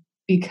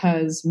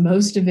because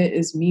most of it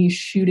is me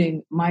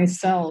shooting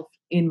myself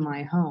in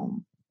my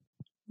home.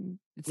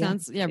 It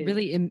sounds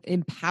really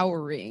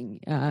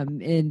empowering,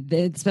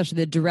 especially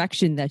the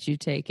direction that you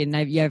take, and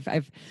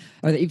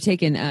you've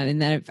taken,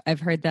 and that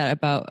I've heard that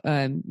about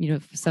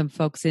some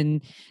folks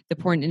in the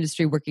porn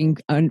industry working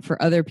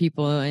for other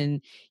people,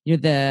 and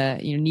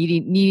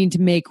needing to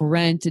make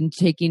rent and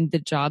taking the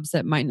jobs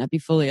that might not be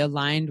fully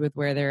aligned with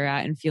where they're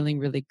at, and feeling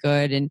really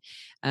good,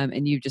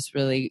 and you just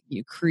really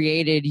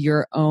created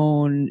your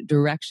own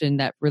direction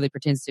that really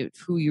pertains to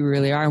who you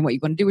really are and what you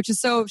want to do, which is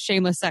so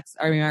shameless sex.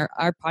 I mean,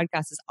 our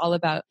podcast is all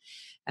about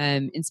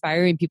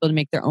inspiring people to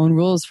make their own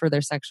rules for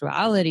their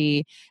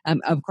sexuality,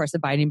 of course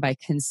abiding by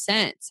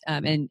consent,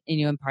 and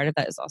part of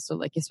that is also,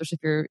 like, especially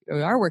if you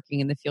are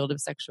working in the field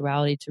of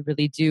sexuality, to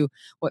really do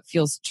what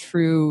feels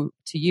true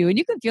to you, and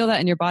you can feel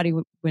that in your body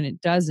when it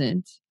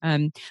doesn't.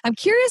 I'm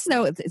curious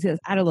though, to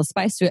add a little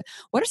spice to it,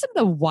 what are some of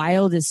the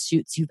wildest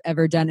shoots you've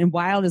ever done? And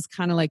wild is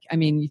kind of like, I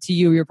mean, to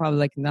you, you're probably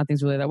like,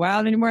 nothing's really that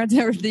wild anymore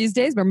these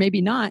days, but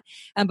maybe not.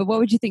 But what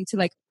would you think to,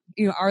 like,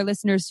 our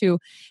listeners who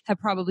have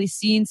probably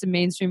seen some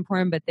mainstream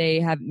porn, but they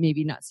have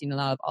maybe not seen a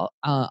lot of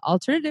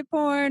alternative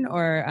porn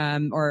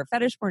or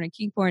fetish porn and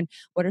kink porn?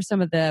 What are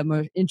some of the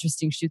most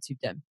interesting shoots you've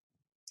done?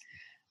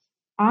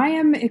 I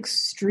am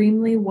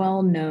extremely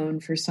well known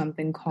for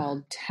something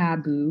called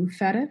taboo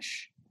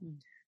fetish,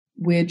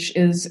 which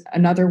is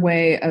another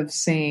way of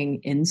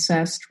saying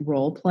incest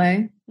role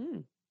play.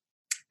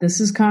 This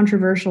is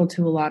controversial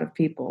to a lot of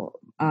people.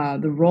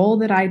 The role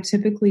that I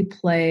typically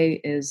play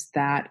is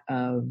that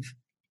of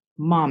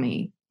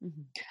mommy.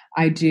 Mm-hmm.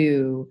 I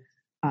do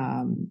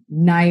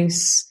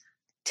nice,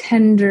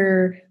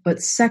 tender,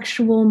 but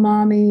sexual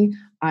mommy.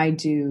 I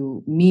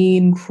do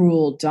mean,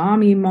 cruel,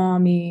 dommy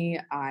mommy.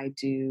 I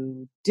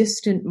do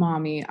distant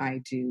mommy.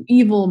 I do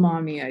evil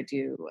mommy. I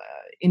do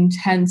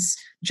intense,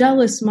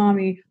 jealous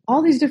mommy.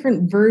 All these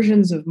different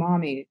versions of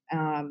mommy.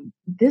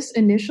 This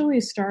initially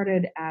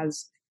started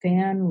as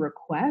fan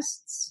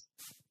requests,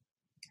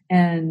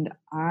 and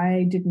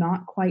I did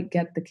not quite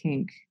get the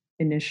kink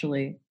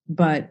initially.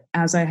 But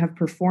as I have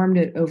performed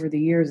it over the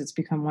years, it's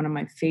become one of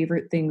my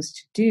favorite things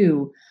to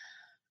do,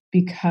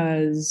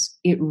 because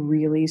it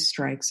really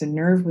strikes a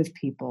nerve with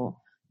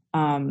people.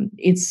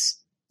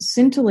 It's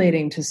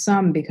scintillating to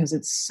some because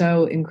it's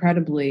so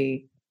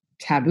incredibly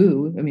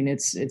taboo. I mean,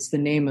 it's the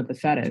name of the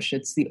fetish.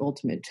 It's the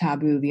ultimate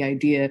taboo. The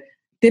idea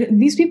that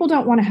these people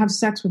don't want to have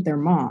sex with their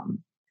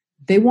mom.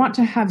 They want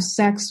to have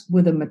sex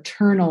with a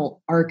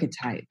maternal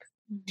archetype.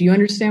 Do you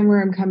understand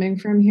where I'm coming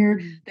from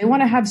here? They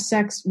want to have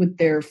sex with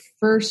their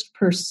first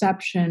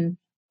perception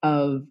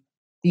of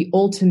the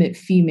ultimate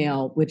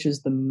female, which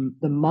is the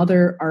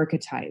mother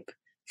archetype.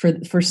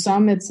 For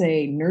some, it's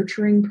a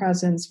nurturing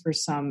presence. For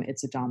some,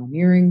 it's a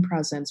domineering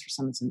presence. For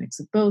some, it's a mix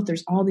of both.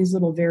 There's all these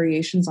little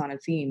variations on a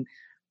theme,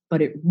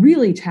 but it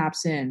really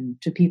taps in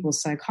to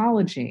people's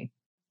psychology.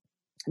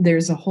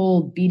 There's a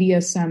whole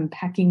BDSM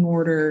pecking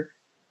order,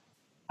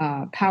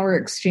 power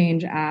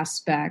exchange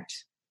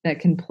aspect that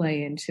can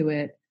play into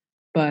it,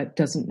 but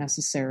doesn't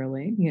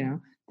necessarily.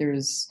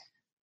 There's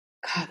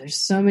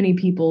so many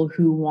people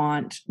who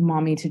want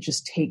mommy to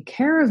just take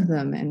care of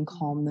them and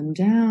calm them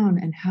down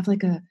and have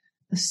like a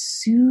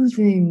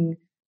soothing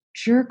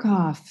jerk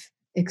off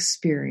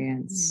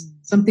experience,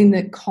 something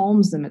that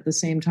calms them at the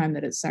same time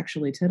that it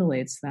sexually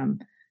titillates them.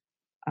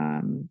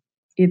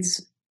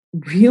 It's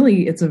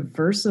a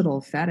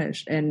versatile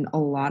fetish, and a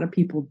lot of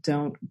people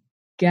don't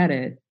get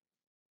it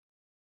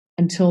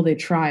until they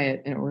try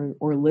it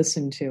or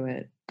listen to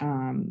it.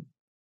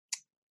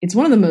 It's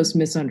one of the most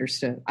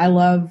misunderstood. I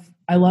love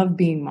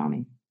being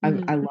mommy. I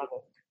love it.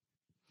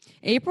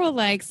 April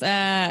likes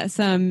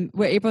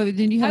April,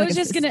 didn't you have I was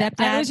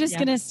just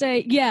gonna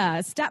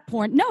say, step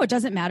porn. No, it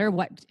doesn't matter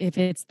if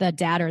it's the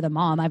dad or the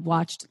mom. I've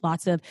watched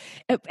lots of,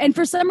 and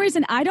for some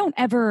reason I don't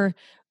ever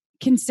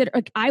consider,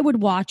 I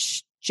would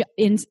watch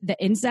the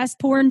incest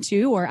porn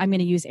too, or I'm going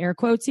to use air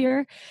quotes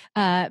here.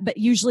 But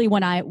usually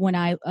when I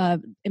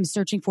am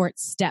searching for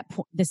it,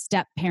 the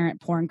step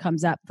parent porn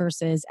comes up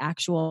versus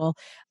actual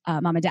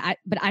mom and dad.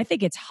 But I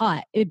think it's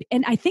hot,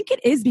 and I think it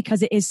is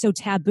because it is so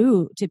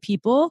taboo to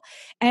people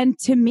and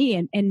to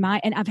me. And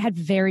I've had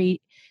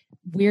very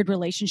weird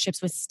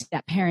relationships with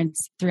step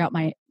parents throughout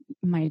my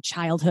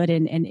childhood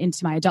and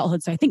into my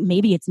adulthood. So I think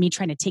maybe it's me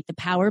trying to take the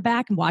power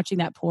back and watching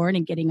that porn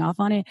and getting off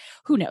on it.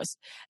 Who knows?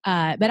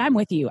 But I'm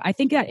with you. I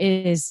think that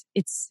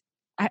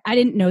I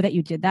didn't know that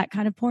you did that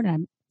kind of porn. And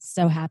I'm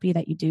so happy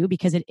that you do,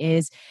 because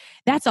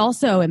that's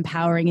also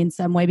empowering in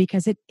some way,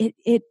 because it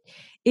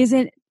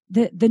isn't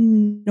the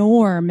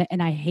norm.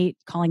 And I hate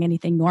calling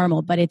anything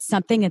normal, but it's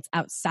something that's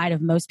outside of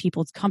most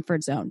people's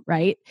comfort zone,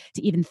 right?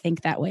 To even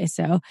think that way.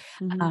 So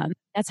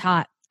that's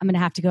hot. I'm going to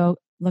have to go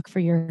look for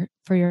your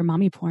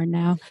mommy porn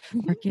now,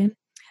 Larkin.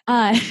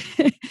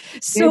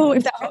 So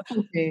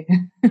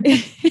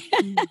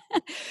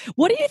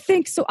what do you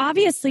think? So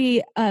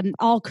obviously,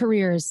 all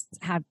careers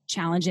have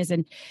challenges,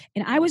 and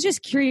I was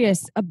just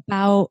curious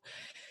about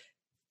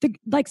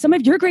some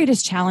of your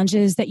greatest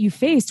challenges that you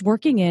faced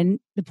working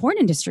in the porn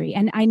industry.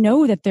 And I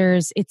know that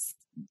it's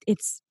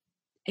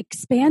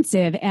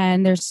expansive,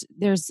 and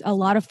there's a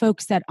lot of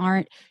folks that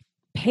aren't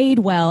paid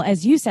well.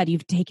 As you said,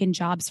 you've taken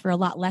jobs for a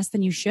lot less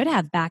than you should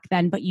have back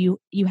then, but you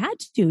had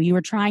to. You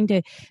were trying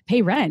to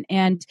pay rent,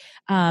 and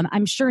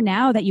I'm sure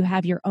now that you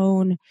have your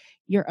own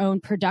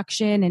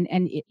production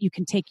and you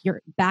can take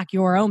your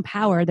own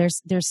power.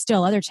 There's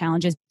still other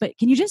challenges, but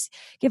can you just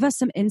give us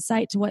some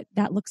insight to what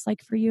that looks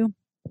like for you?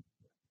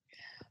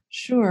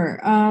 Sure.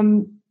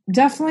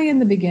 Definitely in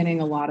the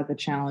beginning, a lot of the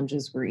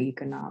challenges were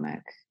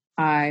economic.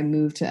 I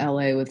moved to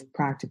LA with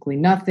practically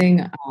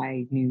nothing.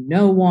 I knew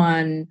no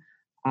one.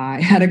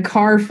 I had a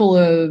car full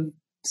of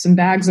some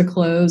bags of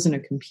clothes and a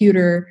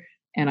computer,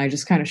 and I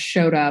just kind of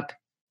showed up.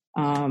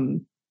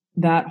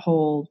 That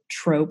whole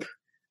trope,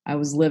 I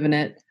was living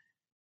it.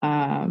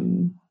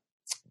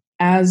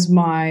 As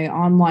my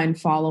online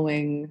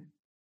following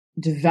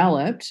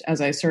developed,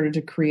 as I started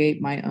to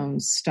create my own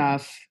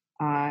stuff,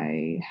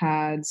 I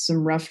had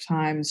some rough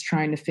times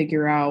trying to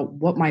figure out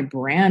what my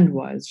brand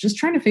was, just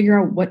trying to figure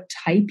out what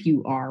type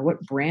you are,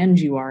 what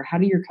brand you are. How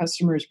do your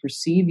customers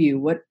perceive you?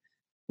 What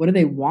do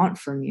they want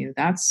from you?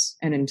 That's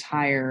an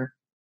entire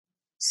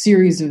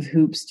series of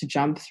hoops to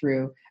jump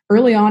through.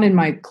 Early on in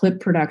my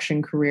clip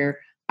production career,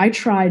 I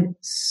tried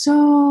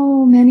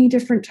so many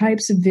different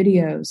types of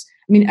videos.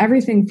 I mean,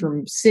 everything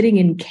from sitting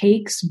in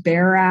cakes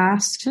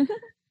bare-assed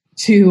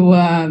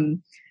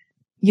to,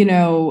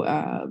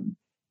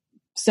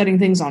 setting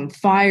things on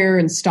fire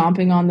and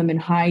stomping on them in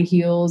high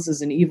heels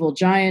as an evil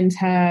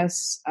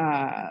giantess,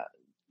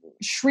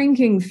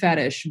 shrinking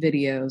fetish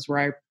videos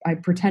where I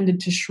pretended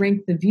to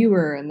shrink the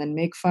viewer and then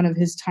make fun of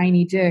his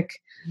tiny dick.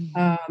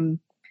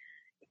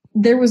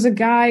 There was a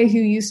guy who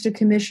used to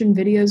commission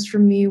videos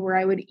from me where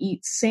I would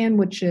eat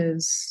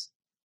sandwiches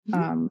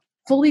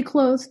fully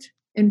clothed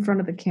in front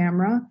of the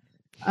camera.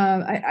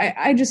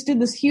 I just did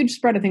this huge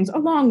spread of things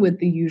along with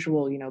the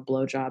usual,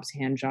 blowjobs,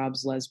 hand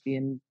jobs,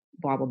 lesbian,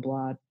 blah, blah,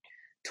 blah,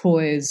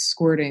 toys,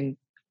 squirting,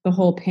 the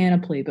whole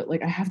panoply. But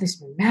like, I have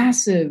this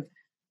massive,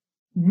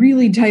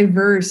 really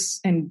diverse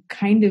and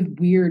kind of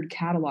weird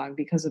catalog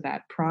because of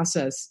that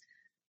process.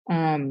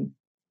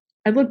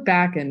 I look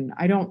back and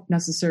I don't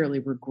necessarily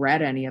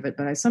regret any of it,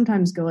 but I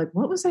sometimes go like,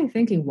 what was I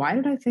thinking? Why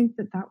did I think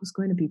that was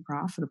going to be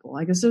profitable?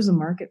 I guess there's a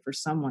market for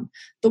someone.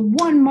 The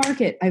one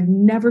market I've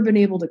never been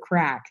able to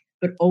crack,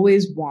 but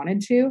always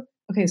wanted to.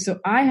 Okay, so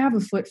I have a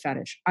foot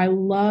fetish. I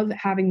love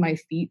having my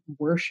feet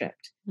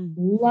worshipped.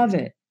 Love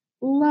it.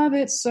 Love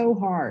it so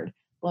hard.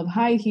 Love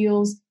high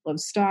heels, love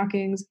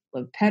stockings,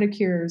 love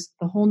pedicures,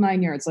 the whole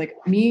 9 yards. Like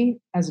me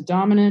as a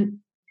dominant,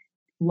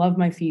 love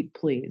my feet,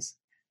 please.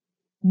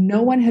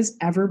 No one has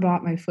ever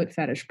bought my foot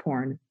fetish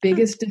porn.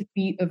 Biggest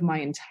defeat of my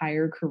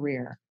entire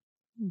career.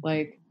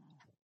 Like,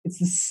 it's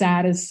the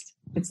saddest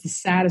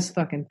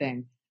fucking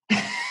thing.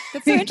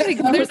 That's so interesting.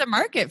 There's a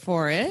market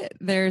for it.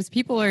 There's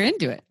people are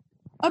into it.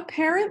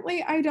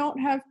 Apparently, I don't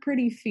have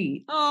pretty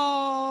feet.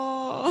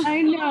 Oh,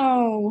 I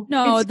know.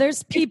 No,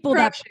 there's people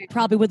that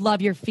probably would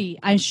love your feet.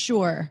 I'm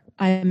sure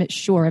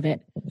of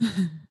it.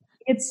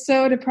 It's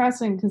so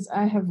depressing because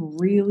I have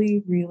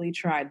really, really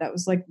tried. That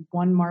was like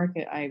one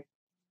market I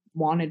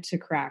wanted to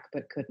crack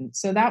but couldn't.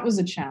 So that was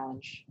a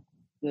challenge.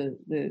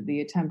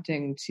 The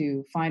attempting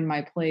to find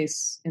my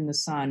place in the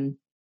sun.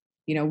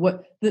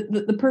 What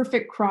the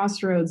perfect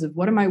crossroads of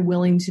what am I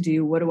willing to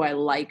do? What do I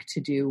like to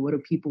do? What do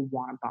people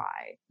want to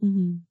buy?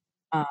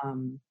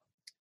 Mm-hmm.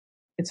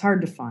 It's hard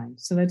to find.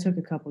 So that took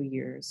a couple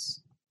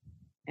years.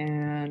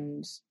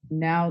 And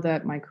now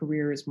that my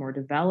career is more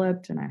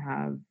developed and I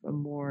have a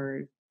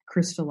more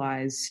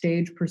crystallized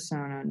stage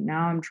persona,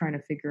 now I'm trying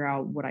to figure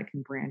out what I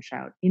can branch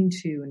out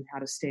into and how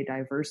to stay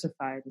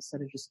diversified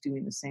instead of just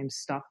doing the same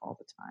stuff all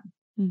the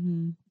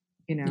time.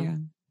 Yeah.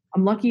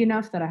 I'm lucky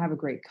enough that I have a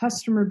great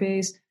customer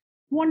base,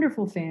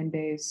 wonderful fan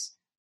base.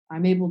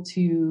 I'm able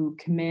to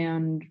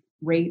command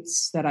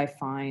rates that I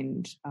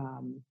find,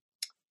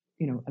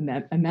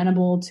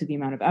 amenable to the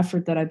amount of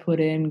effort that I put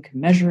in,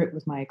 can measure it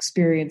with my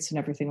experience and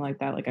everything like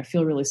that. Like I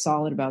feel really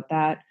solid about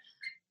that,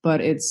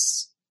 but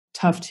it's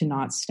tough to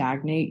not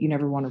stagnate. You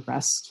never want to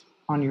rest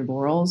on your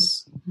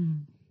laurels.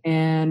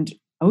 And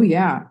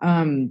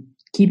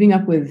keeping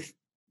up with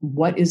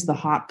what is the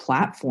hot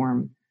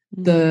platform.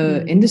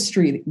 The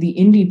industry, the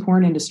indie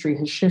porn industry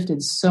has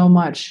shifted so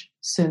much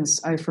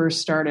since I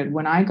first started.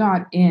 When I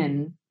got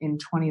in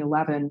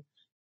 2011,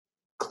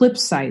 clip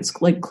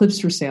sites like Clips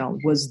for Sale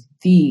was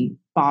the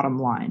bottom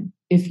line.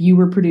 If you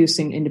were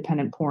producing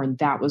independent porn,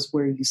 that was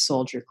where you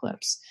sold your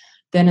clips.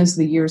 Then as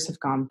the years have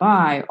gone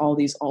by, all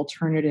these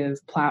alternative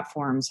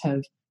platforms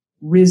have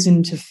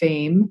risen to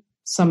fame,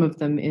 some of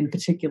them in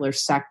particular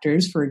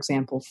sectors, for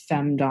example,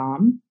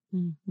 femdom.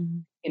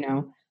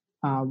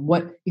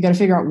 What you got to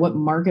figure out what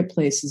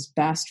marketplace is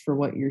best for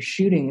what you're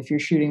shooting. If you're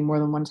shooting more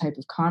than one type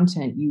of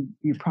content,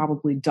 you're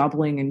probably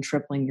doubling and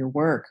tripling your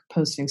work,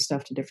 posting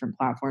stuff to different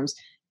platforms.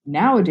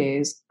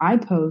 Nowadays, I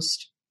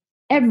post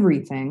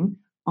everything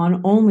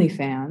on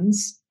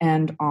OnlyFans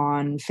and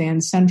on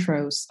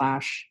FanCentro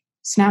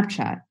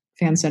 /Snapchat.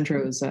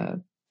 FanCentro is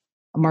a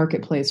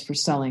marketplace for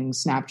selling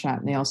Snapchat,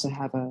 and they also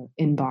have a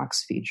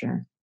inbox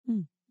feature.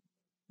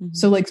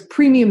 So like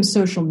premium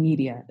social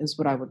media is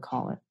what I would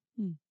call it.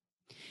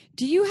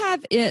 Do you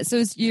have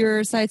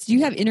your sites, do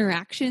you have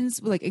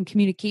interactions like in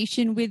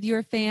communication with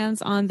your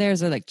fans on there? Is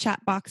there like chat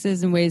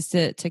boxes and ways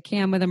to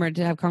cam with them or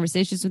to have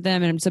conversations with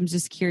them? And so I'm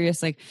just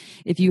curious, like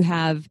if you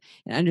have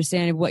an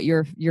understanding of what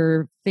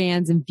your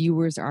fans and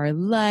viewers are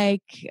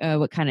like,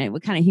 what kind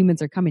of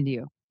humans are coming to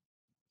you?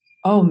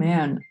 Oh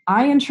man,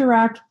 I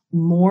interact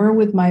more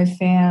with my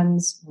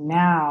fans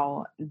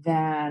now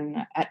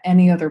than at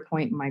any other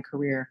point in my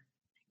career.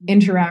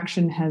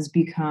 Interaction has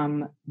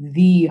become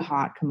the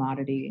hot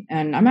commodity,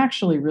 and I'm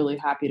actually really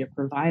happy to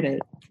provide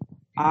it.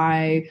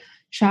 I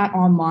chat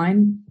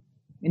online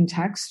in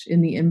text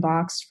in the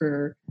inbox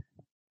for,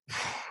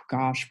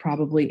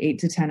 probably 8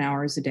 to 10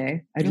 hours a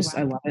day. I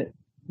love it.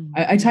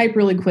 I type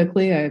really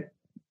quickly. I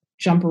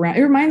jump around.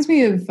 It reminds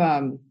me of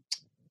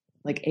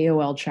like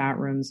AOL chat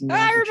rooms. And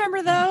I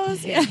remember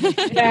those.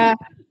 Yeah.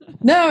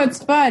 No,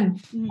 it's fun.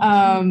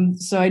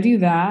 So I do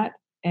that.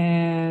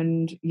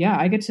 And yeah,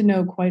 I get to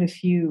know quite a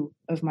few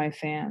of my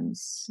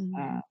fans,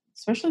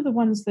 especially the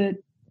ones that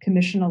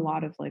commission a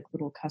lot of like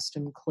little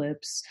custom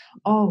clips.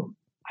 Oh,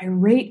 I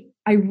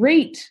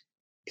rate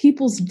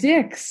people's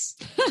dicks.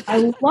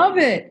 I love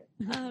it.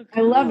 Oh, cool.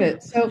 I love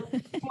it. So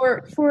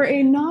for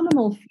a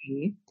nominal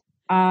fee,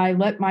 I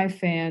let my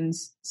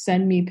fans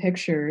send me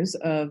pictures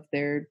of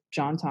their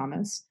John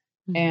Thomas,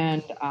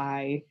 and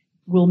I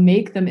will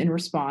make them in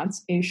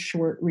response a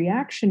short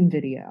reaction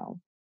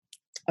video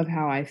of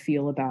how I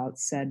feel about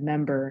said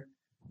member.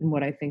 and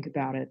what I think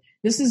about it.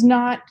 This is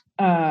not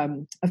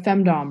a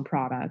femdom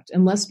product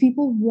unless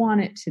people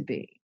want it to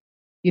be.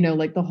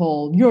 Like the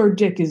whole, your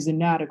dick is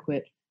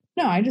inadequate.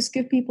 No, I just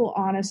give people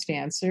honest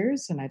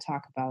answers, and I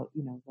talk about,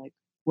 like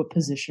what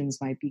positions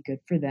might be good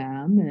for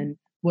them and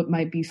what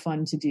might be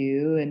fun to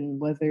do and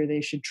whether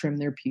they should trim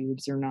their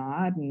pubes or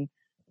not. And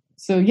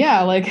so,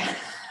 yeah, like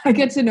I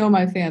get to know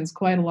my fans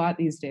quite a lot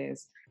these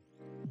days.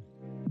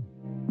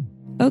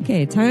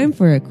 Okay, time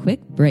for a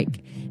quick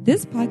break.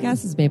 This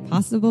podcast is made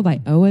possible by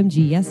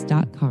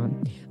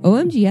OMGYes.com.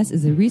 OMGYes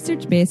is a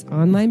research-based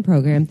online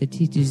program that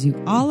teaches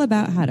you all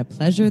about how to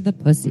pleasure the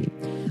pussy.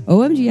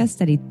 OMGYes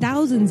studied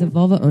thousands of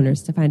vulva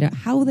owners to find out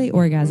how they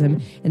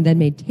orgasm and then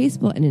made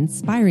tasteful and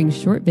inspiring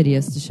short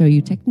videos to show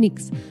you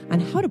techniques on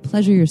how to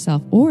pleasure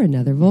yourself or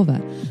another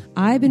vulva.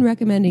 I've been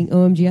recommending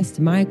OMGYes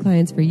to my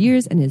clients for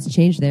years and it's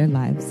changed their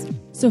lives.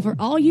 So for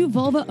all you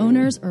vulva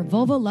owners or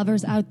vulva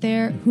lovers out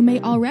there who may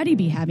already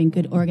be having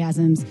good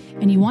orgasms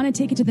and you want to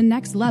take it to the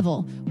next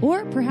level,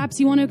 or perhaps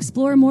you want to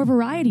explore more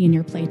variety in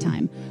your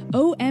playtime,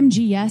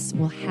 OMGYes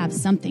will have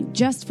something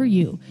just for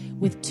you.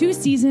 With 2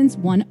 seasons,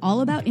 one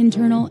all about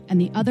internal and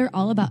the other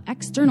all about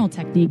external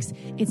techniques,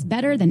 it's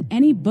better than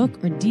any book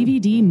or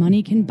DVD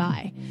money can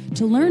buy.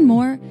 To learn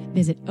more,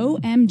 visit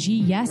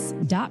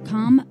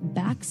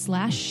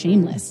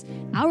omgyes.com/shameless.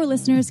 Our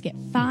listeners get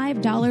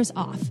 $5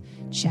 off.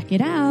 Check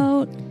it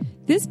out.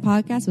 This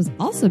podcast was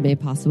also made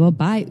possible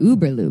by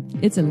Uberlube.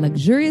 It's a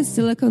luxurious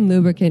silicone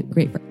lubricant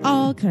great for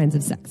all kinds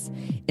of sex.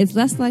 It's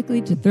less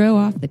likely to throw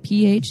off the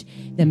pH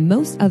than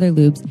most other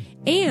lubes,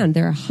 and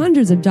there are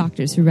hundreds of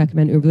doctors who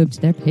recommend Uberlube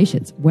to their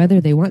patients, whether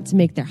they want to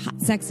make their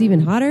hot sex even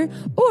hotter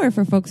or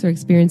for folks who are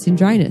experiencing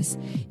dryness.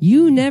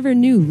 You never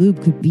knew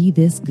lube could be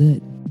this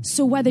good.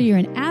 So whether you're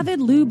an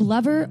avid lube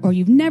lover or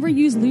you've never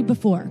used lube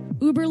before,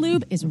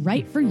 Uberlube is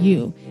right for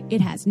you. It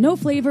has no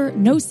flavor,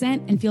 no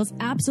scent, and feels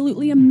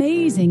absolutely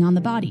amazing on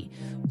the body.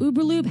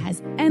 Uberlube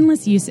has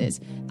endless uses.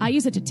 I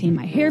use it to tame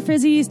my hair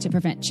frizzies, to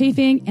prevent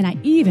chafing, and I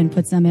even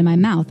put some in my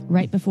mouth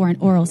right before an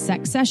oral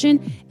sex session,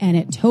 and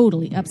it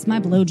totally ups my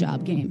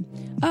blowjob game.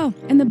 Oh,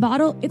 and the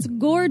bottle, it's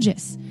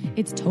gorgeous.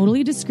 It's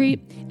totally discreet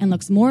and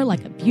looks more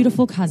like a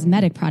beautiful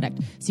cosmetic product,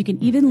 so you can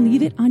even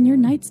leave it on your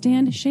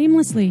nightstand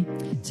shamelessly.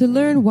 To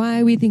learn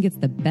why we think it's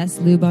the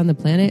best lube on the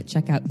planet,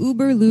 check out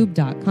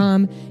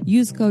uberlube.com.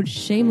 Use code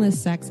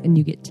SHAMELESSSEX and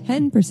you get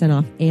 10%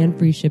 off and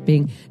free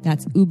shipping.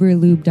 That's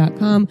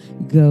uberlube.com.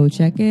 Go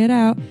check it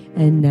out.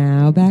 And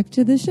now back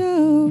to the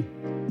show.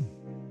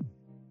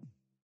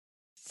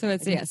 So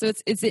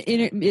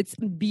it's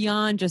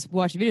beyond just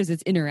watching videos.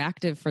 It's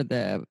interactive for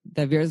the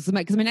viewers.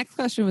 Because my next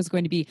question was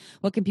going to be,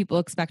 what can people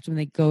expect when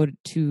they go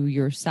to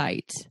your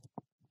site?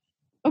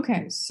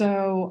 Okay,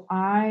 so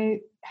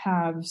I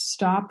have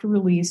stopped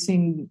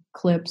releasing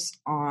clips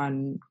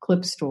on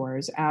clip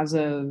stores as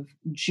of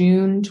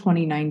June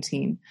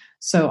 2019.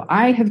 So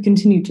I have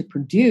continued to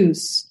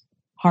produce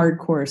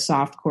hardcore,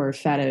 softcore,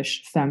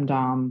 fetish,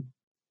 femdom,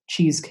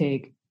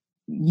 cheesecake,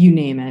 you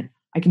name it.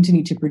 I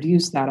continue to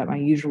produce that at my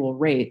usual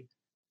rate.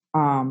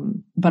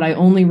 But I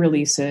only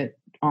release it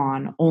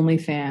on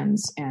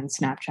OnlyFans and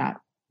Snapchat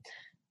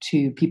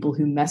to people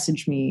who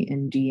message me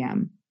in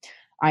DM.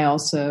 I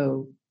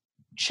also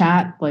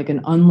chat like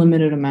an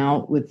unlimited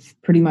amount with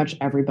pretty much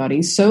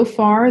everybody. So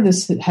far,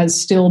 this has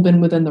still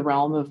been within the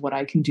realm of what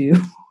I can do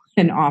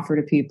and offer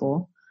to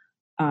people.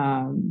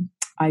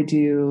 I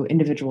do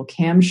individual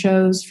cam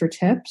shows for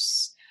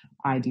tips.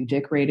 I do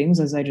dick ratings,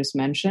 as I just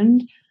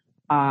mentioned.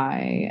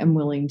 I am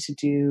willing to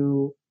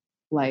do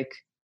like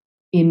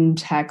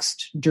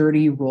in-text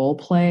dirty role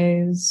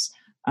plays.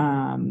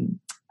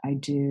 I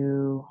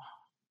do,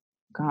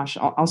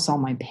 I'll sell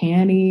my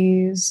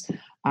panties.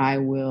 I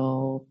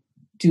will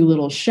do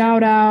little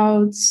shout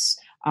outs.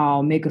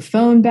 I'll make a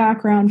phone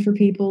background for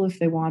people if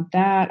they want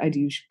that. I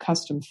do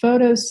custom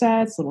photo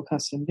sets, little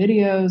custom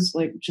videos,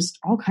 like just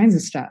all kinds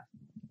of stuff.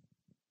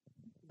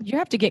 You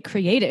have to get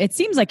creative. It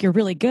seems like you're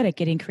really good at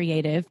getting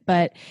creative,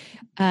 but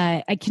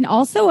I can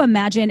also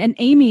imagine, and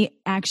Amy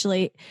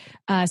actually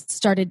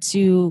started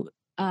to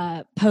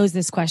pose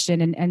this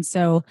question, and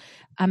so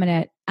I'm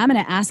gonna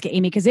ask it,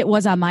 Amy, because it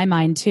was on my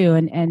mind too,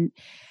 and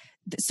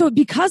so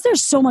because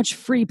there's so much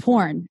free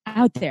porn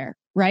out there,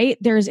 right?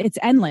 It's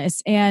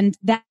endless, and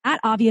that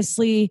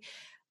obviously.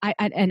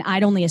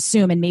 I'd only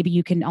assume, and maybe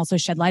you can also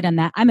shed light on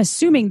that. I'm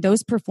assuming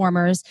those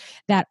performers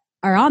that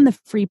are on the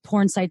free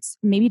porn sites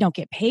maybe don't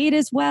get paid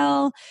as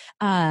well.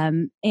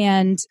 And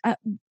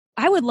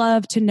I would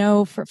love to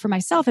know for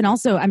myself, and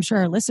also I'm sure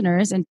our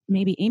listeners and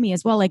maybe Amy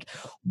as well, like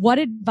what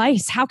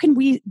advice, how can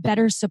we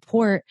better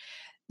support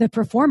the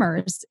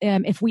performers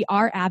if we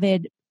are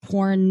avid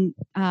porn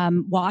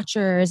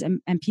watchers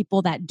and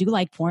people that do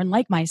like porn,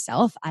 like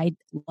myself. I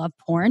love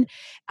porn.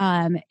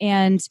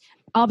 And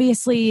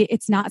obviously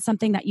it's not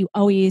something that you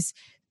always,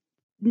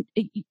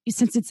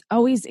 since it's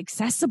always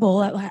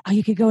accessible,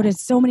 you could go to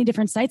so many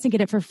different sites and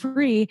get it for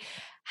free.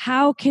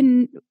 How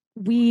can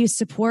we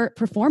support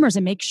performers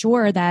and make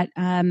sure that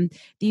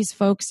these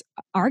folks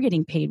are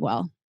getting paid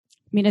well?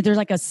 mean, if there's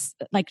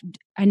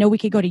I know we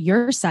could go to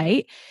your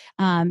site.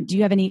 Do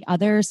you have any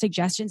other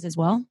suggestions as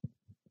well?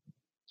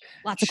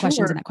 Lots of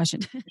questions in that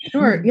question.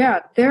 Sure. Yeah.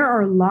 There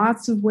are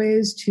lots of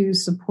ways to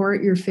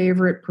support your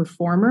favorite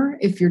performer.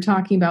 If you're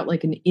talking about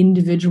like an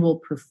individual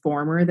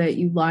performer that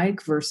you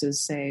like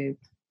versus, say,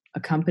 a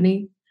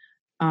company,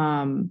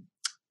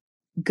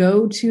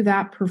 go to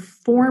that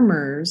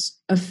performer's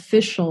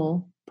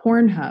official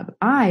Pornhub.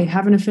 I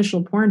have an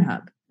official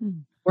Pornhub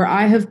where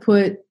I have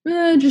put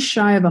just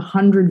shy of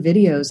 100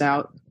 videos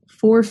out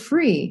for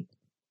free.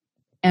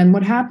 And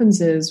what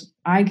happens is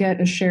I get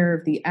a share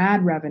of the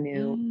ad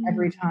revenue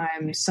every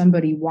time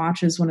somebody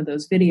watches one of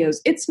those videos.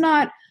 It's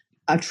not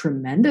a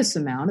tremendous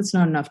amount. It's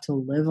not enough to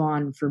live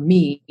on for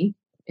me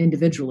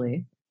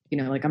individually.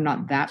 Like I'm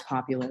not that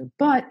popular,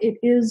 but it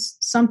is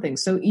something.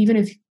 So even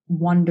if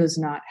one does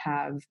not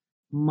have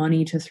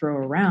money to throw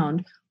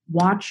around,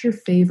 watch your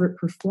favorite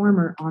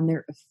performer on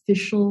their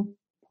official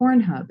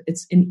Pornhub.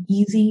 It's an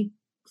easy,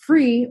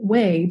 free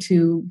way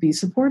to be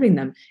supporting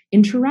them.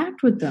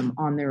 Interact with them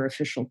on their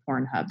official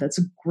Pornhub. That's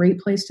a great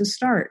place to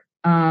start.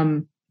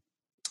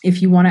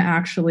 If you want to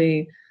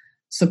actually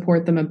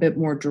support them a bit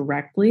more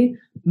directly,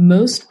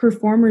 most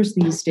performers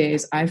these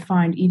days, I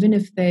find, even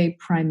if they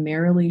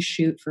primarily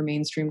shoot for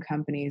mainstream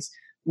companies,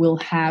 will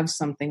have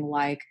something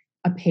like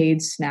a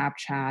paid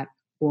Snapchat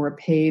or a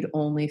paid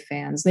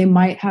OnlyFans. They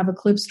might have a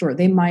clip store.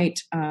 They might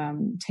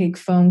take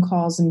phone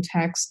calls and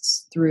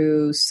texts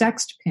through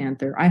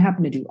SextPanther. I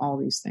happen to do all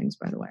these things,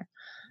 by the way.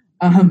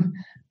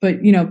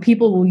 But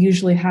people will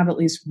usually have at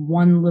least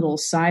one little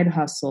side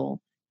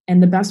hustle.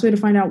 And the best way to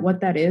find out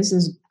what that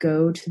is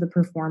go to the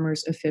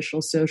performer's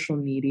official social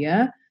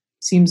media.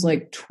 Seems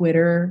like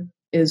Twitter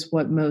is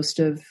what most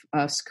of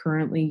us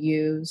currently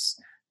use.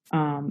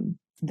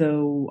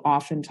 Though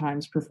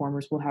oftentimes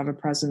performers will have a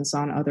presence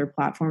on other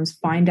platforms.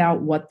 Find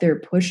out what they're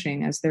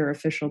pushing as their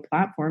official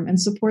platform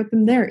and support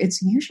them there.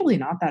 It's usually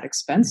not that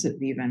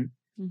expensive even,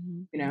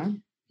 Yeah.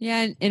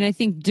 And I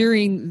think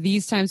during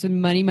these times when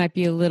money might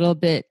be a little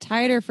bit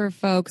tighter for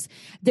folks,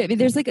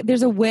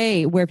 there's a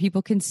way where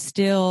people can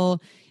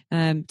still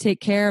take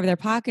care of their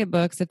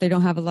pocketbooks if they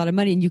don't have a lot of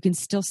money, and you can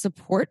still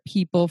support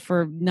people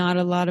for not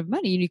a lot of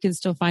money, and you can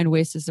still find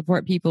ways to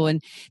support people.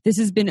 And this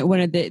has been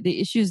one of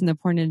the issues in the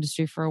porn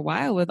industry for a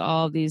while with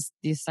all these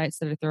sites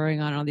that are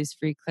throwing on all these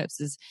free clips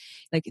is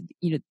like,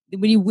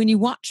 when you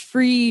watch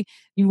free,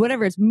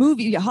 whatever, it's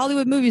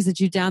Hollywood movies that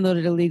you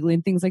downloaded illegally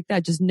and things like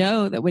that, just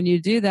know that when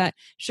you do that,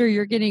 sure,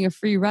 you're getting a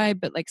free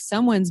ride, but like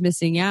someone's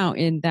missing out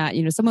in that,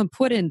 someone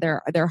put in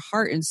their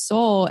heart and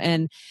soul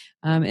and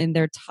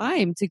their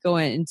time to go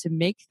in and to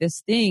make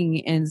this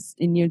thing, and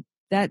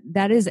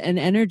that is an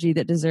energy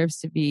that deserves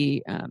to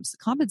be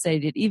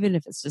compensated, even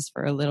if it's just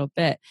for a little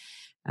bit.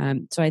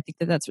 So I think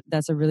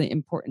that's a really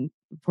important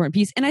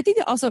piece. And I think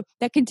that also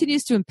that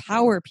continues to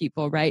empower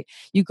people, right?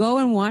 You go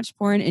and watch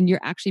porn and you're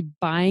actually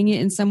buying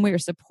it in some way or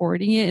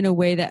supporting it in a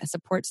way that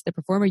supports the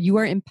performer. You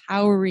are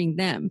empowering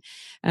them,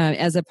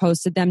 as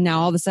opposed to them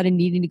now all of a sudden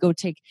needing to go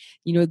take,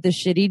 the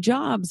shitty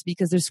jobs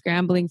because they're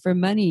scrambling for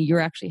money. You're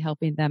actually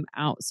helping them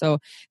out. So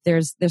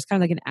there's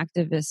kind of like an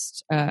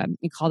activist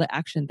call to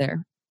action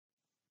there.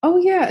 Oh,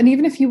 yeah. And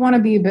even if you want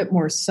to be a bit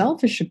more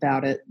selfish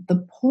about it,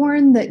 the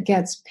porn that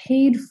gets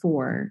paid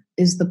for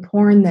is the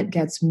porn that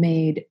gets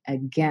made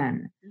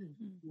again.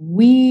 Mm-hmm.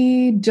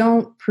 We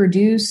don't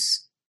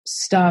produce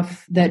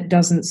stuff that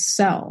doesn't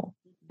sell.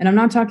 And I'm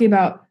not talking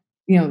about,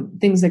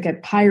 things that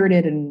get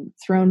pirated and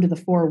thrown to the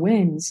four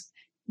winds.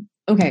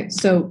 Okay,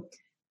 so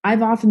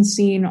I've often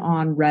seen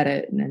on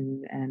Reddit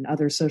and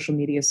other social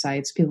media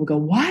sites, people go,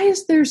 why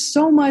is there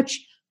so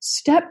much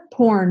step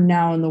porn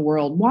now in the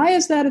world? Why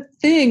is that a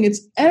thing?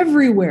 It's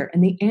everywhere.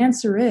 And the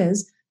answer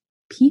is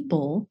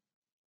people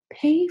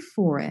pay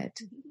for it.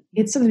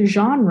 It's a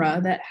genre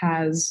that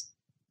has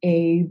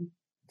a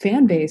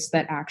fan base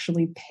that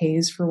actually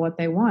pays for what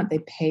they want. They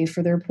pay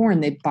for their porn.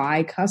 They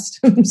buy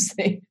customs.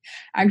 They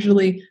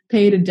actually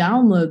pay to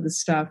download the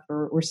stuff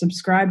or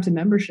subscribe to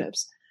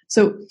memberships.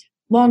 So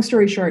long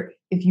story short,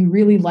 if you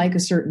really like a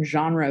certain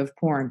genre of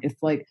porn, if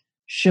like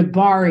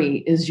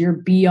Shibari is your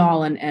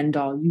be-all and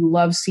end-all, you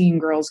love seeing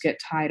girls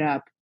get tied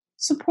up,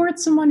 support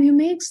someone who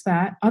makes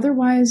that.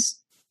 Otherwise,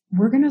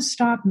 we're going to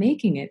stop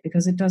making it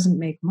because it doesn't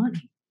make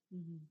money.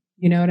 Mm-hmm.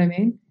 You know what I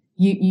mean?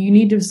 You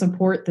need to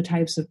support the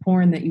types of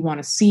porn that you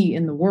want to see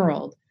in the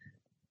world,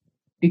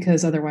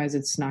 because otherwise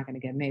it's not going to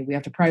get made. We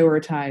have to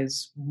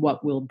prioritize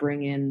what will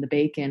bring in the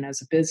bacon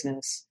as a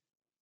business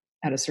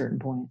at a certain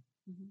point.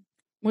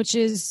 Which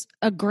is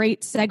a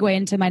great segue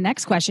into my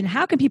next question.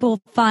 How can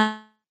people find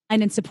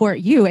and support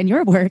you and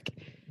your work?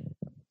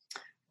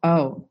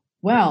 Oh,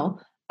 well,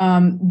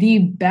 the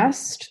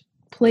best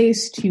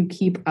place to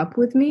keep up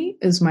with me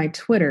is my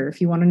Twitter.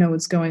 If you want to know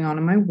what's going on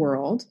in my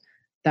world,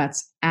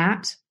 that's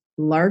at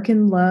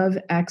Larkin Love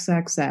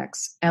XXX,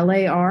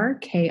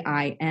 LARKINLOVE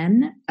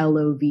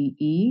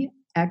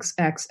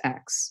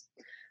XXX.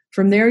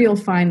 From there, you'll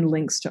find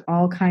links to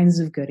all kinds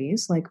of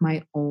goodies, like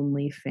my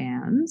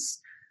OnlyFans.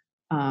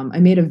 I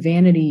made a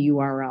vanity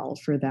URL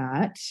for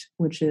that,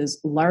 which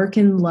is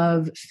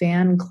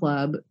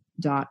larkinlovefanclub.com.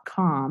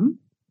 larkin.com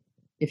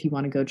if you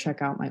want to go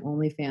check out my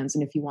OnlyFans.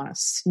 And if you want to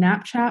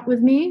Snapchat with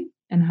me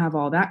and have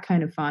all that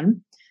kind of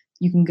fun,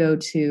 you can go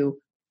to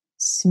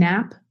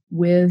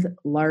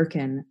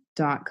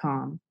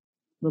snapwithlarkin.com.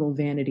 Little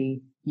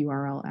vanity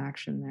URL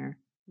action there.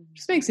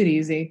 Just makes it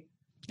easy.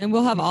 And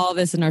we'll have all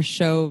this in our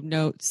show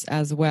notes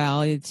as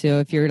well. So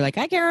if you're like,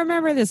 I can't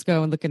remember this,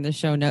 go and look in the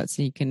show notes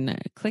and you can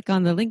click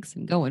on the links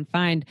and go and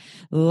find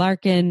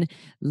Larkin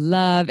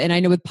Love. And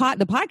I know with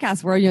the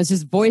podcast world, it's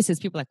just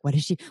voices. People are like, what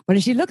does she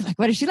look like?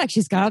 What is she like?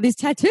 She's got all these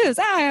tattoos.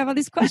 I have all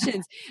these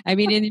questions. I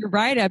mean, in your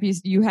write-up,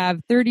 you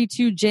have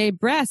 32J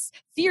breasts,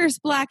 fierce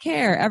black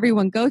hair.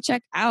 Everyone go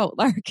check out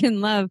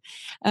Larkin Love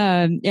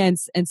and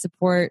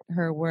support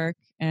her work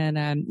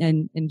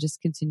and just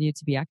continue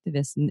to be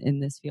activists in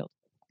this field.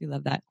 We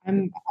love that.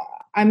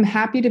 I'm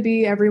happy to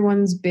be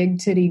everyone's big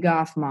titty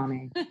goth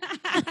mommy.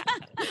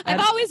 I've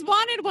always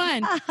wanted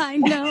one. I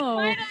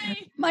know.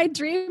 My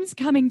dream's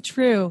coming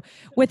true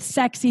with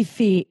sexy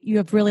feet. You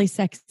have really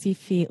sexy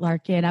feet,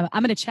 Larkin. I'm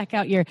going to check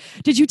out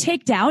did you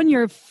take down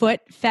your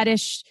foot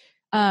fetish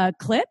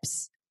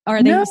clips? Or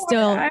are they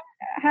still? I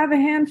have a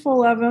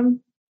handful of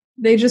them.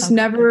 They just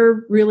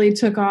never really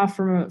took off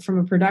from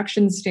a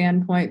production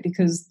standpoint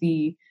because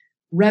the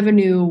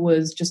revenue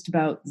was just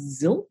about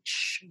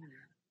zilch.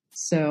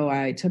 So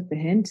I took the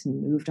hint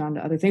and moved on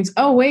to other things.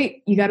 Oh,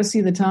 wait, you got to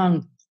see the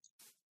tongue.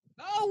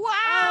 Oh,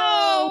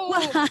 wow.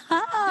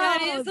 That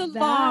is a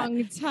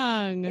long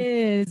tongue.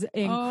 Is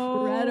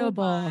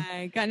incredible. Oh,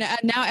 my God.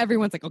 Now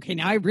everyone's like, okay,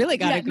 now I really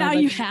got to go. Now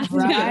you have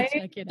to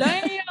check it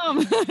out.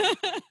 Damn.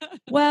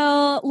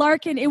 Well,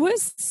 Larkin, it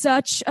was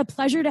such a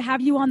pleasure to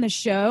have you on the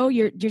show.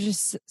 You're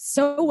just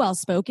so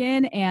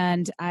well-spoken,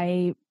 and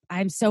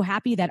I'm so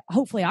happy that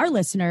hopefully our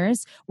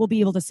listeners will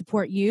be able to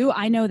support you.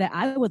 I know that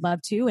I would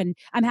love to, and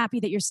I'm happy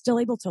that you're still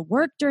able to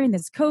work during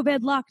this COVID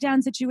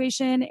lockdown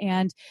situation.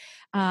 And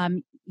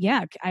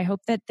I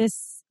hope that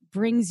this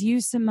brings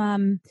you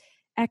some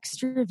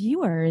extra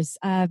viewers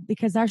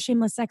because our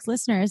Shameless Sex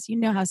listeners, you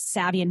know how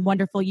savvy and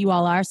wonderful you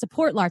all are.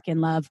 Support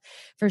Larkin Love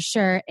for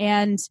sure.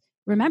 And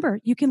remember,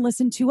 you can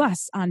listen to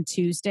us on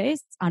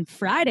Tuesdays, on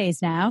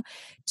Fridays now.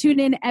 Tune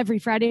in every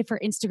Friday for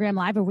Instagram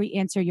Live where we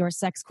answer your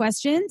sex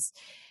questions.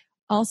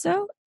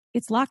 Also,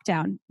 it's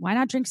lockdown. Why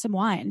not drink some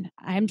wine?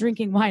 I'm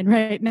drinking wine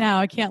right now.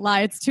 I can't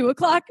lie. It's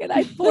 2:00 and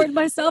I poured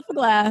myself a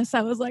glass.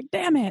 I was like,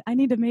 damn it. I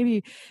need to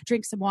maybe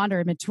drink some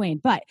water in between.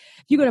 But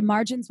if you go to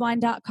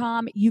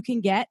marginswine.com, you can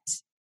get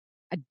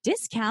a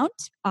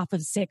discount off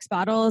of 6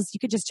 bottles. You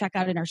could just check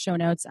out in our show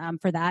notes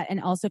for that.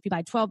 And also if you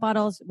buy 12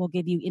 bottles, we'll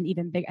give you an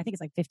even big, I think it's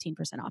like 15%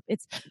 off.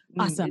 It's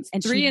awesome. It's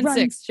and 3 and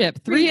 6,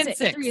 Chip. 3 and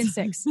 6. 3 and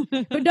 6.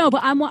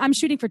 But I'm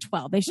shooting for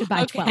 12. They should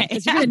buy 12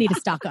 because you're going to need to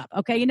stock up.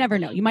 Okay. You never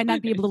know. You might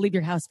not be able to leave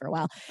your house for a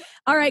while.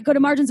 All right. Go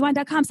to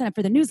marginswine.com, sign up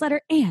for the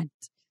newsletter, and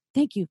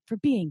thank you for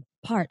being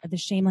part of the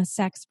Shameless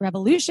Sex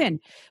Revolution.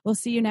 We'll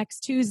see you next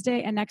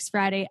Tuesday and next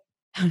Friday.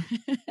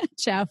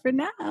 Ciao for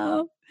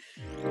now.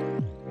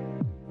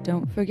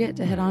 Don't forget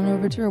to head on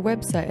over to our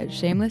website at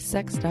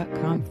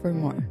shamelesssex.com for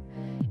more.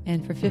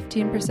 And for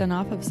 15%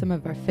 off of some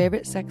of our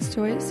favorite sex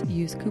toys,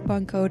 use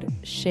coupon code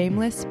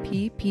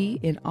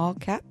SHAMELESSPP in all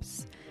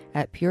caps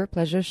at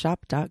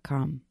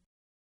purepleasureshop.com.